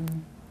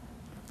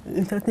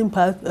in certain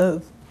parts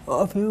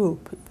of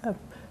Europe. Yeah.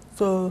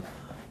 So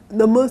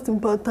the most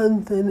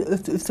important thing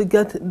is to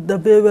get the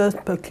various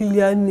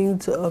peculiar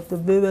needs of the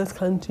various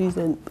countries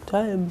and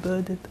try and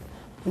build it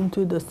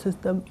into the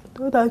system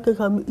so that it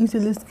can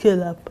easily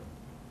scale up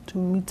to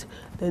meet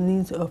the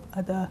needs of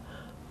other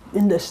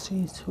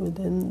industries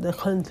within the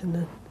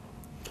continent.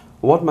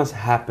 What must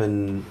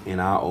happen in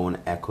our own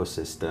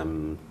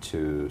ecosystem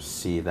to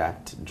see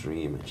that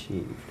dream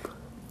achieved?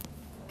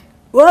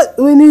 Well,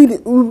 we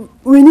need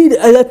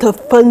a lot of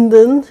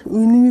funding.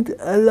 We need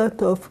a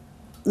lot of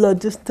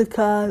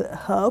logistical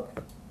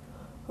help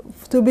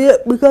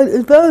because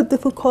it's very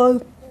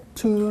difficult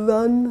to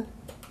run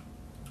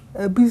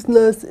a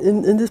business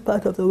in this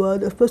part of the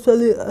world,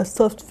 especially a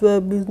software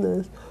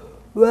business,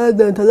 where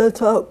the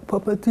intellectual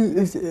property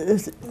is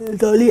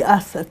the only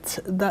asset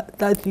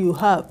that you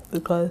have,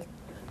 because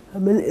I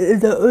mean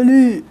it's the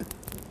only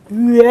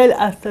real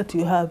asset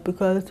you have,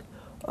 because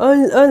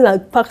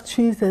unlike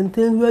factories and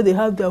things where they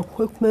have the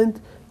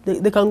equipment,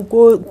 they can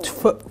go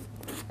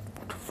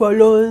for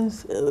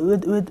loans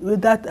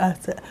with that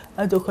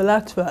as a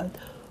collateral.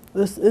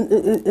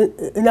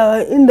 In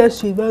our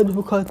industry, it's very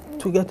difficult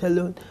to get a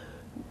loan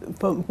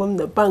from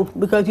the bank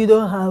because you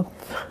don't have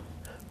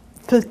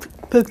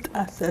fixed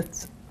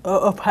assets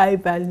of high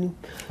value.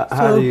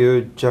 How do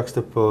you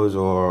juxtapose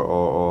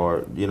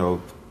or you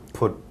know,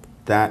 put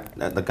that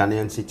the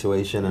Ghanaian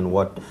situation and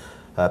what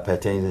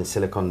pertains in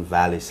Silicon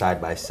Valley side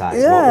by side?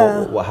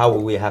 Yeah. How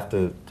will we have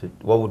to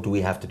what do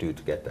we have to do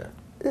to get there?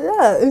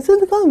 Yeah, in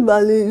Silicon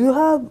Valley, you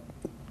have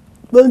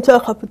venture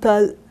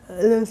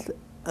capitalists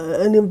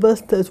and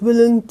investors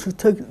willing to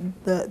take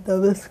the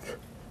risk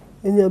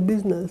in your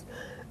business,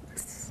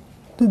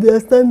 to the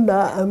extent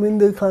that I mean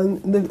they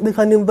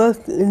can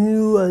invest in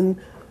you and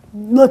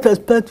not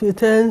expect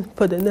return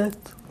for the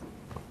next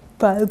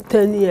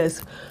 5-10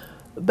 years.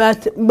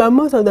 But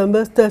most of the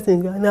investors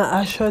in Ghana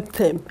are short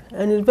term,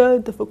 and it's very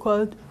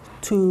difficult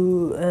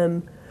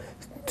to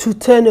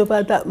turn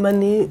over that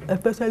money,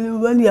 especially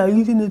when you are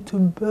using it to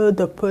build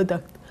a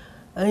product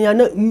and you are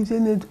not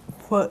using it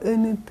for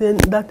anything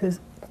that is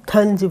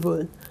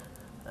tangible.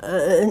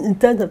 In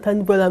terms of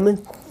tangible, I mean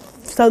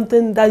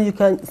something that you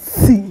can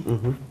see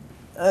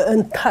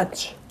and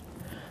touch.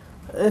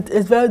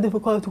 It's very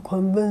difficult to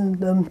convince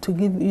them to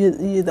give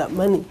you that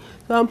money.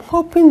 So I'm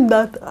hoping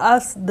that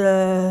as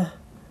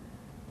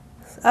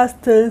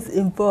things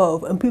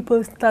evolve and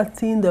people start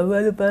seeing the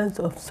relevance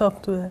of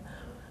software,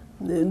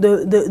 they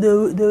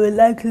will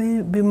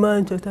likely be more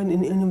interested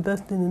in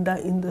investing in that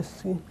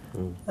industry.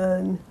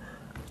 And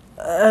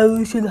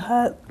we should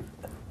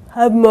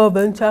have more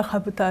venture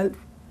capital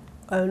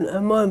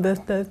and more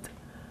investors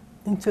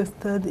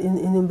interested in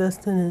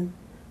investing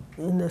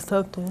in the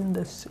software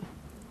industry.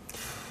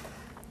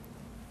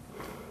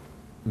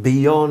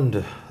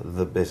 Beyond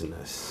the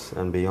business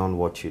and beyond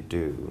what you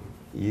do,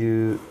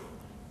 you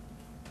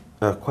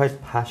are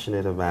quite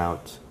passionate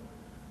about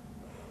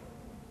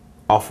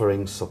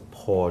offering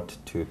support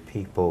to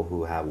people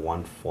who have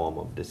one form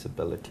of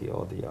disability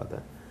or the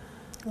other.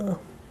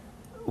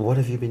 What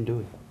have you been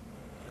doing?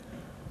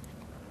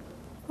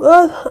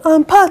 Well,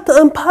 I'm part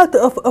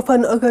of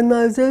an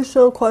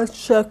organization called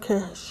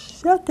Sheke.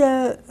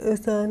 Sheke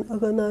is an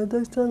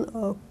organization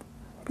of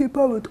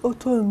people with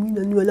autoimmune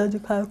and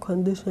neurological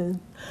conditions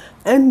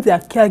and their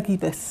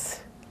caregivers.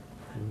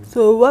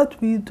 So what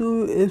we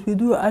do is we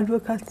do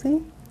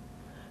advocacy.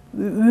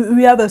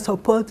 We have a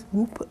support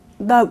group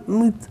that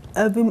meets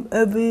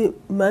every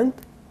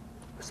month.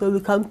 So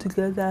we come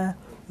together,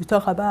 we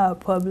talk about our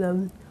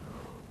problems.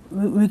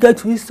 We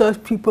get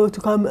research people to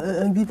come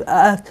and give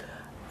us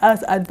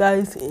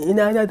advice in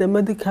either the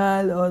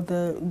medical or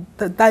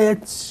the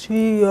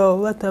dietary or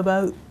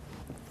whatever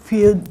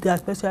field they are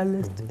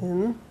specialists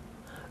in.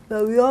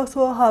 But we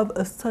also have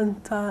a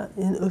center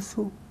in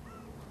Osu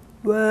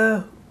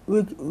where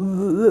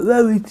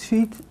we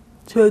treat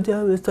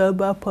children with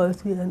cerebral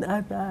palsy and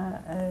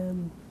other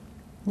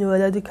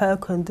neurological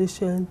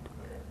conditions.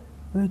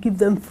 We give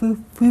them free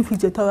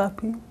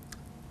physiotherapy.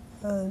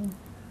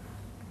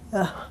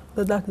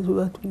 So that is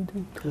what we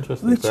do.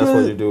 Interesting. That's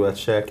what you do at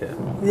Sheke.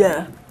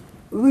 Yeah.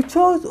 We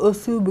chose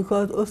Osu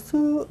because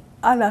Osu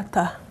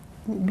Alata,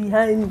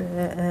 behind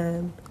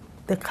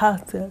the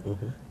castle,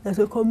 there's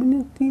a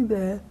community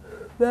there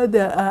where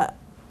there are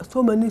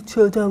so many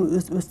children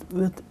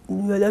with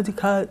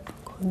neurological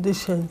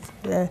conditions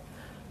there.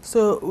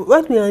 So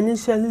what we are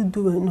initially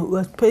doing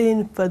was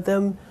paying for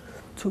them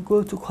to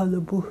go to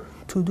Kolobu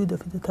to do the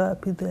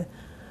physiotherapy there.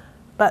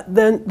 But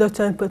then the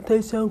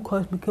transportation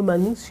cost became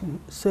an issue.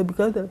 So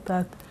because of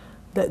that,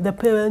 the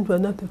parents were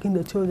not taking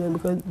the children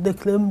because they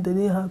claimed they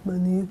didn't have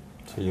money.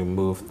 So you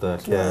moved the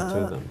care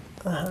to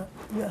them?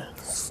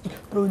 Yes.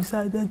 So we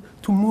decided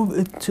to move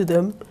it to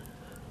them.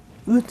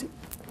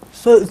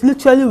 So it's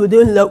literally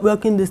within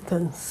walking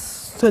distance.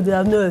 So they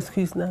have no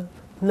excuse now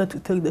not to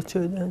take the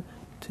children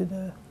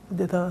to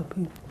the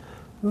therapy.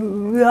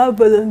 We have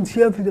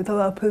volunteer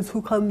physiotherapists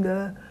who come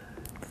there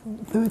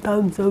 3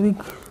 times a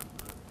week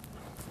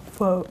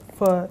for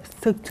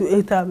 6 to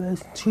 8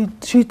 hours,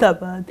 treat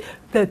about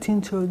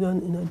 13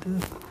 children in a day.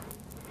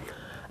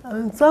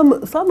 And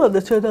some of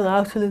the children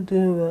are actually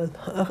doing well.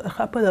 A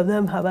couple of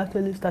them have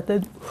actually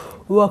started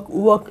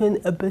walking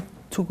a bit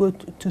to go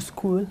to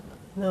school.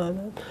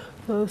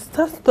 So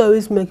such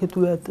stories make it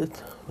worth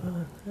it.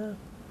 Well,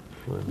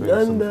 it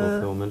brings some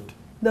fulfillment.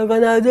 The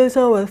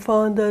organization was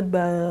founded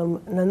by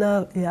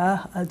Nana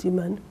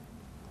Ajiman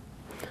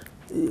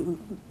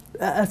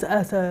as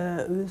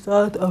a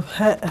result of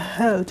her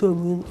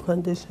autoimmune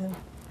condition.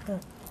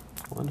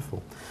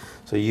 Wonderful.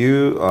 So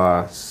you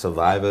are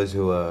survivors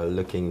who are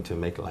looking to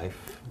make life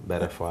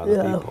better for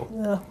other people.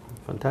 Yeah.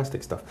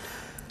 Fantastic stuff.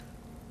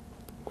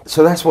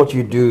 So that's what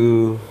you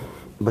do,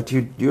 but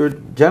you're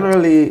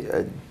generally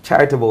a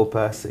charitable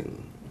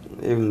person,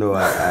 even though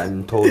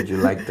I'm told you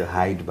like to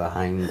hide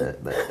behind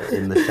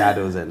in the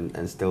shadows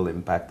and still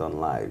impact on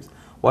lives.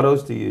 What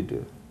else do you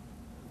do?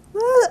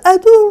 Well, I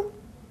do.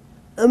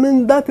 I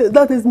mean,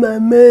 that is my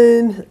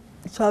main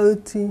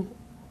charity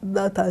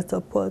that I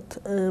support.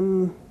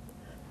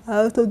 I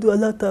also do a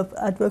lot of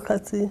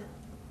advocacy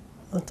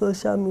on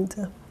social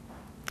media.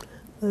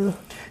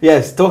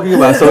 Yes, talking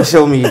about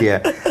social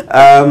media,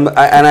 and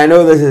I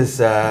know this is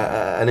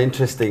an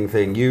interesting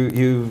thing.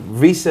 You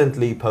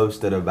recently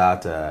posted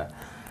about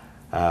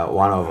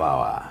one of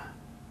our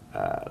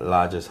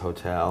largest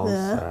hotels,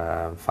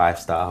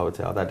 5-star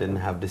hotel that didn't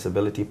have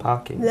disability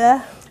parking.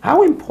 Yeah.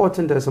 How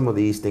important are some of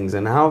these things,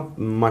 and how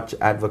much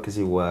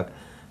advocacy work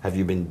have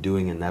you been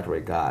doing in that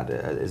regard?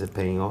 Is it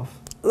paying off?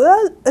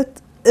 Well,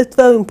 it's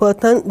very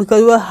important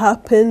because what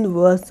happened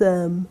was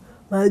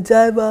my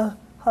driver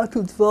had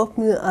to drop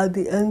me at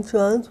the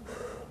entrance,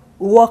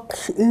 walk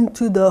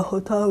into the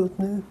hotel with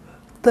me,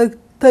 take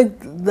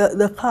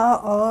the car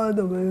all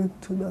the way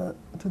to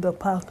the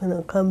parking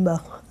and come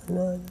back.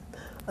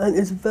 And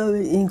it's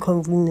very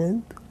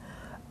inconvenient.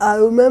 I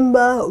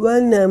remember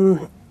when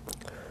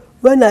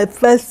I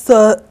first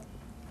saw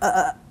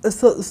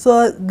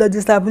the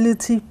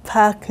disability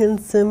parking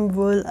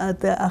symbol at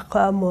the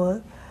Accra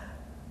Mall,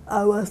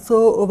 I was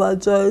so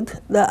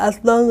overjoyed that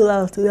at long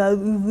last we have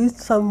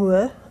reached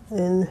somewhere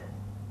in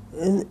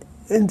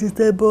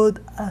disabled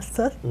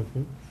access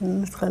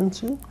in this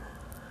country.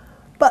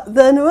 But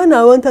then when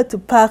I wanted to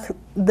park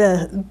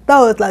there, that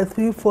was like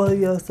 3-4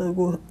 years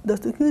ago, the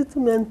security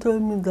man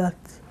told me that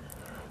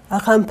I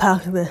can't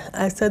park there.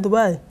 I said,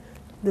 why?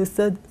 They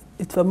said,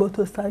 it's for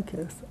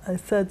motorcycles. I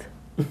said,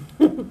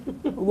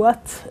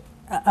 what?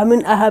 I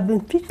mean, I have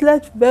been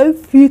speechless very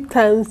few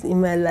times in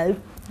my life,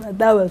 but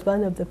that was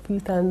one of the few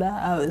times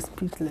that I was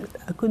speechless.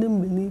 I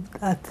couldn't believe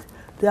that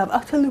they have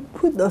actually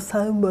put the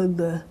signboard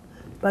there,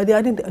 but they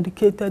hadn't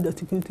educated the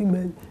security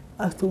men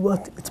as to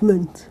what it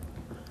meant.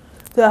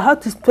 So I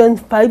had to spend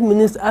 5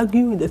 minutes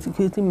arguing with the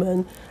security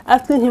man,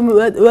 asking him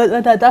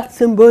whether that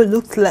symbol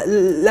looks like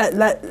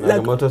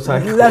a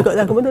motorcycle, like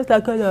a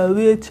motorcycle or a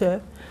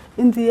wheelchair.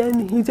 in the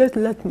end, he just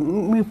let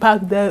me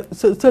park there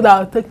so that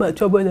I'll take my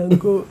trouble and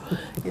go.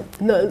 Yeah,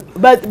 no,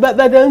 but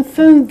then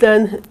since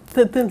then,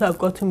 things have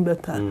gotten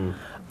better.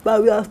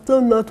 But we are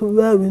still not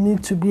where we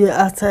need to be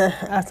as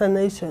a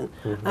nation.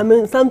 I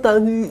mean,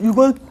 sometimes you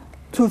go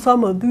to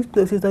some of these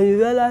places and you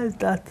realize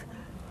that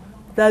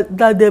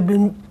they've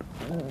been,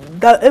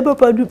 that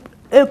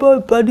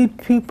able-bodied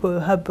people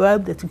have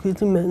bribed the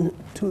security men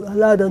to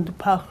allow them to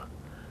park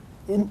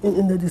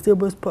in the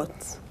disabled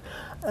spots.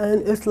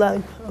 And it's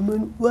like, I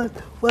mean, what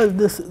is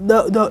this?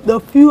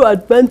 The few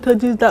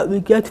advantages that we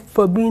get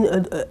for being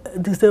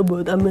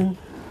disabled, I mean,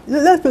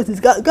 let's face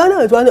it, Ghana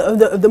is one of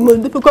the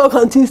most difficult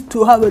countries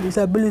to have a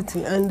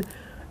disability. And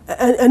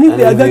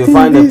if you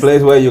find a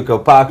place where you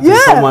can park,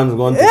 someone's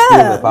going to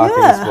steal the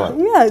parking spot.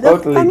 Yeah,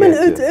 totally. I mean,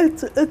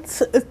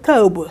 it's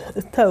terrible.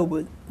 It's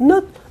terrible.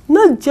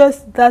 Not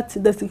just that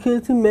the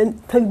security men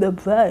take the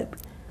bribe,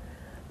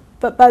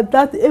 but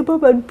that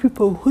able-bodied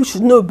people who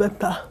should know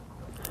better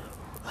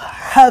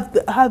have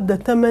the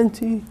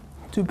tendency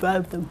to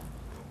bribe them.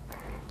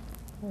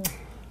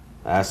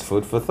 That's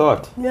food for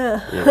thought.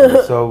 Yeah.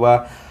 So,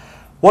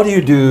 what do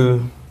you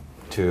do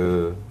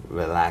to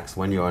relax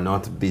when you are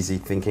not busy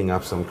thinking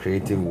up some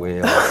creative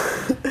way of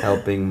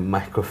helping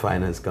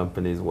microfinance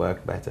companies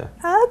work better?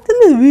 I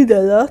actually read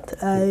a lot.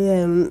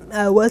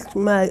 I watch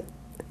my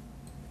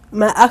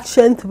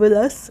action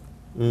thrillers.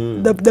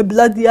 The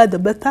bloodier, the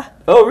better.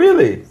 Oh,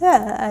 really?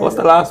 Yeah. What's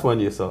the last one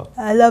you saw?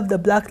 I love The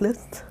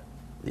Blacklist.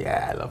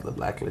 Yeah, I love The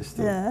Blacklist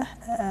too. Yeah.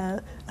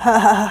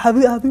 Have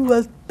you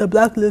watched The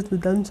Blacklist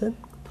Redemption?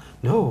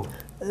 No.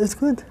 It's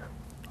good.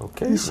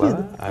 Okay,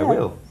 well, I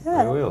will.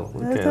 I will.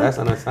 Okay, that's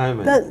an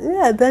assignment.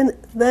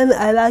 Then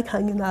I like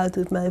hanging out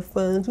with my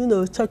friends, you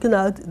know, checking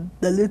out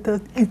the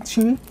latest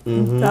issue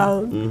in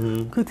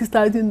town,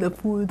 criticizing the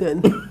food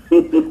and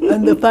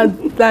the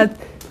fact that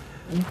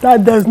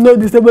there's no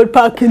disabled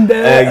parking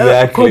there.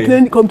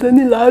 Exactly.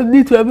 Complaining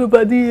loudly to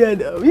everybody,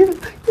 and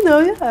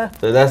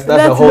So that's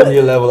a whole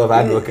new level of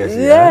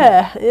advocacy.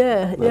 Yeah.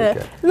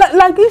 Okay.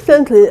 Like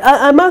recently,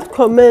 I must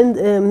commend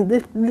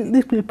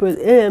these people,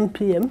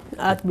 AM/PM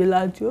at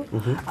Bellagio.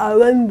 I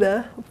went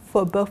there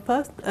for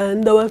breakfast,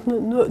 and there was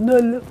no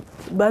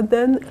lift. But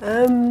then,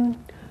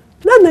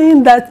 not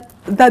knowing that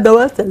there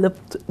was a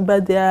lift,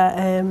 but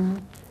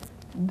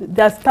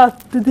their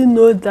staff didn't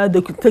know that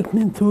they could take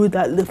me through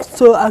that lift.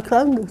 So I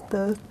climbed the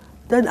stairs.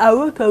 Then I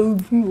wrote a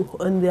review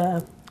on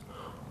their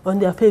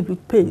Facebook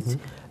page.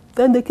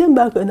 Then they came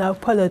back and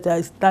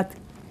apologized that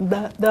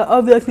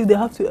obviously they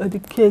have to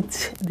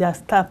educate their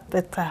staff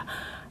better.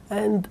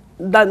 And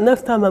that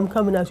next time I'm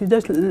coming, I should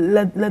just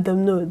let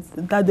them know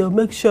that they'll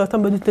make sure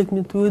somebody take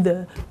me through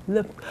the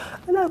lift.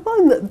 And I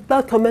found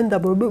that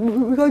commendable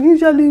because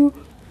usually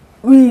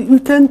we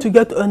tend to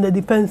get on the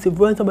defensive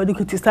when somebody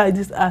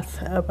criticizes us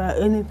about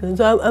anything.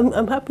 So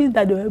I'm happy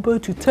that they were able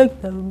to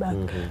take them back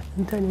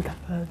and turn it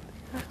around.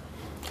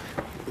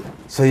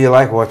 So you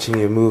like watching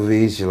your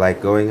movies, you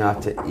like going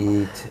out to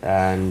eat,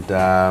 and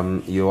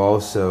you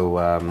also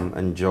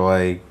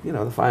enjoy,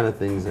 the finer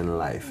things in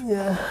life.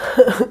 Yeah.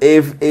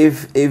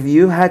 If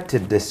you had to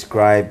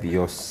describe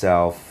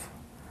yourself,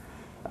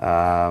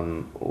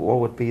 what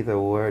would be the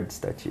words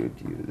that you'd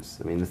use?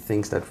 I mean, the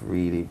things that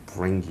really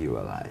bring you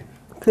alive.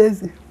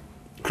 Crazy.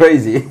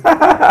 Crazy.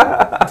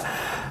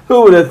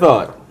 Who would have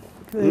thought?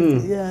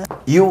 Crazy, yeah.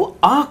 You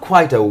are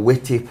quite a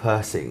witty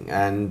person,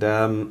 and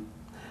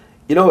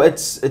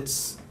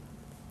it's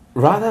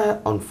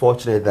rather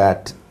unfortunate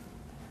that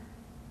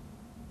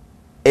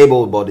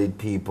able-bodied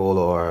people,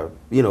 or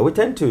we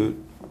tend to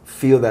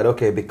feel that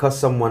because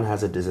someone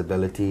has a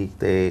disability,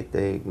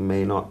 they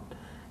may not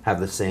have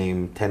the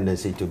same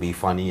tendency to be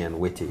funny and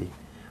witty.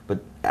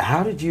 But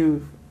how did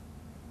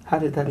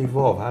that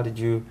evolve? How did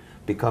you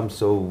become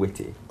so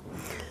witty?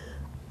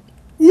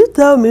 You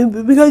tell me,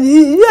 because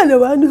you are the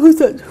one who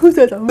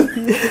said I'm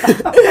witty.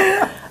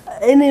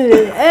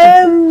 Anyway,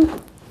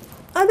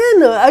 I don't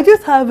know. I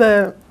just have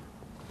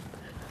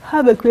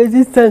a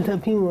crazy sense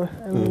of humor.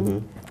 I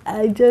mean,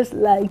 I just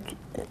like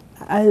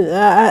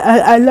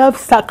I love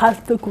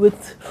sarcastic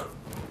wit,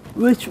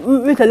 which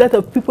a lot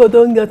of people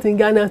don't get in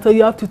Ghana. So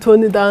you have to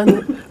tone it down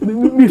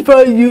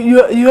before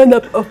you end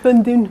up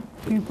offending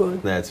people.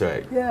 That's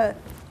right. Yeah.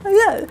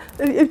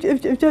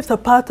 It's just a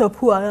part of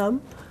who I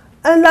am.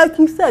 And like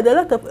you said, a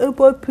lot of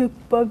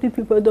able-bodied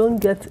people don't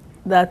get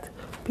that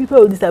people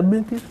with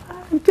disabilities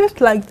are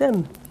just like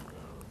them.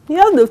 We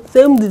have the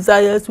same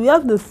desires, we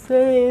have the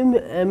same,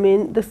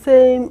 the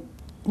same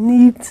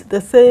needs, the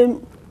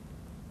same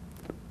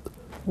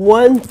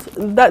wants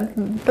that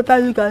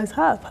you guys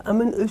have. I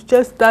mean, it's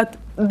just that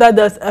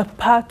there's a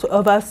part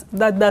of us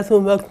that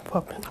doesn't work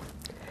properly.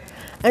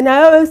 And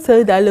I always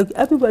say that, look,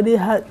 everybody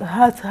has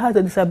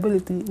a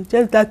disability. It's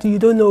just that you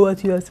don't know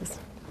what yours is.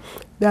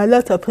 There are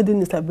lots of hidden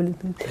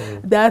disabilities.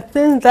 There are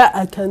things that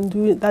I can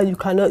do that you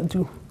cannot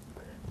do.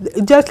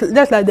 Just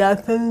like there are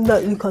things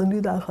that you can do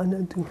that I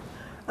cannot do.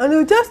 And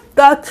it's just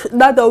that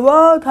the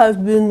world has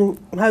been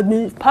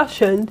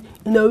fashioned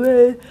in a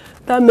way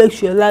that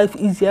makes your life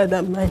easier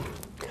than mine.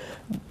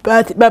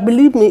 But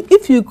believe me,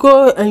 if you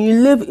go and you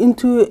live in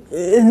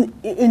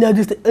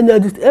a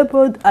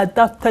disabled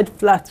adapted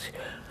flat,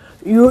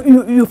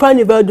 you find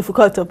it very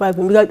difficult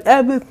surviving because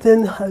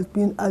everything has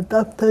been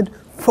adapted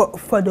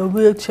for the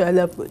wheelchair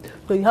level.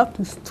 So you have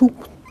to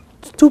stoop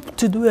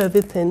to do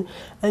everything,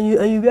 and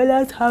you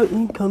realize how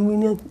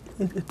inconvenient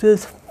it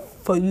is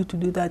for you to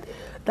do that.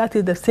 That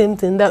is the same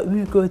thing that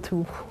we go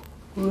through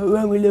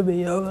when we live in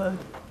your world.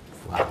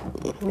 Wow.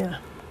 Yeah.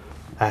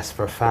 That's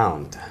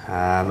profound.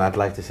 I'd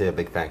like to say a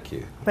big thank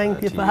you.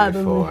 Thank you to for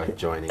having for me.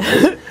 joining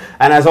us.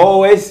 And as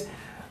always,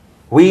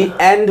 we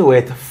end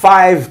with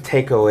 5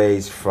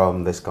 takeaways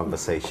from this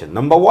conversation.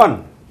 Number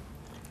 1,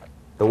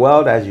 the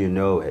world as you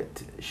know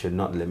it should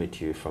not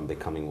limit you from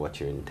becoming what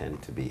you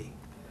intend to be.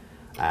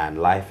 And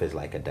life is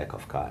like a deck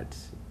of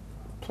cards.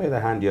 Play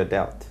the hand you're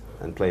dealt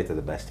and play to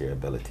the best of your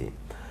ability.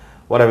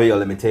 Whatever your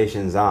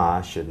limitations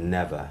are should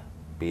never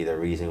be the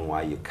reason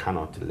why you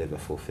cannot live a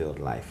fulfilled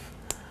life.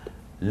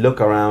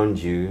 Look around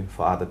you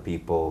for other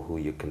people who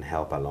you can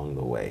help along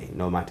the way.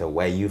 No matter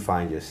where you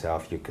find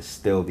yourself, you can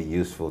still be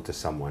useful to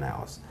someone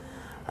else.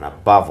 And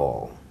above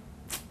all,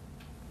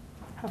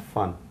 have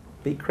fun.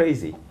 Be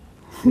crazy.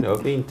 You know,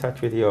 be in touch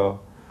with your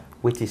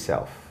witty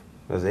self.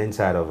 Because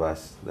inside of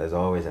us, there's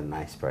always a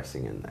nice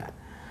person in there.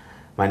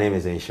 My name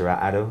is Inshira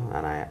Ado,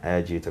 and I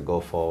urge you to go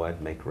forward,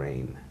 make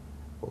rain.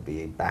 We'll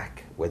be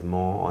back with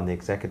more on the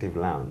Executive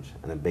Lounge.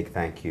 And a big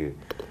thank you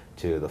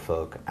to the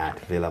folk at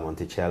Villa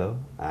Monticello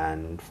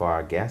and for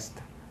our guest,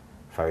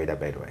 Farida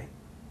Bedwei.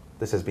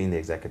 This has been the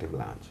Executive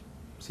Lounge.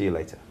 See you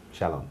later.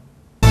 Shalom.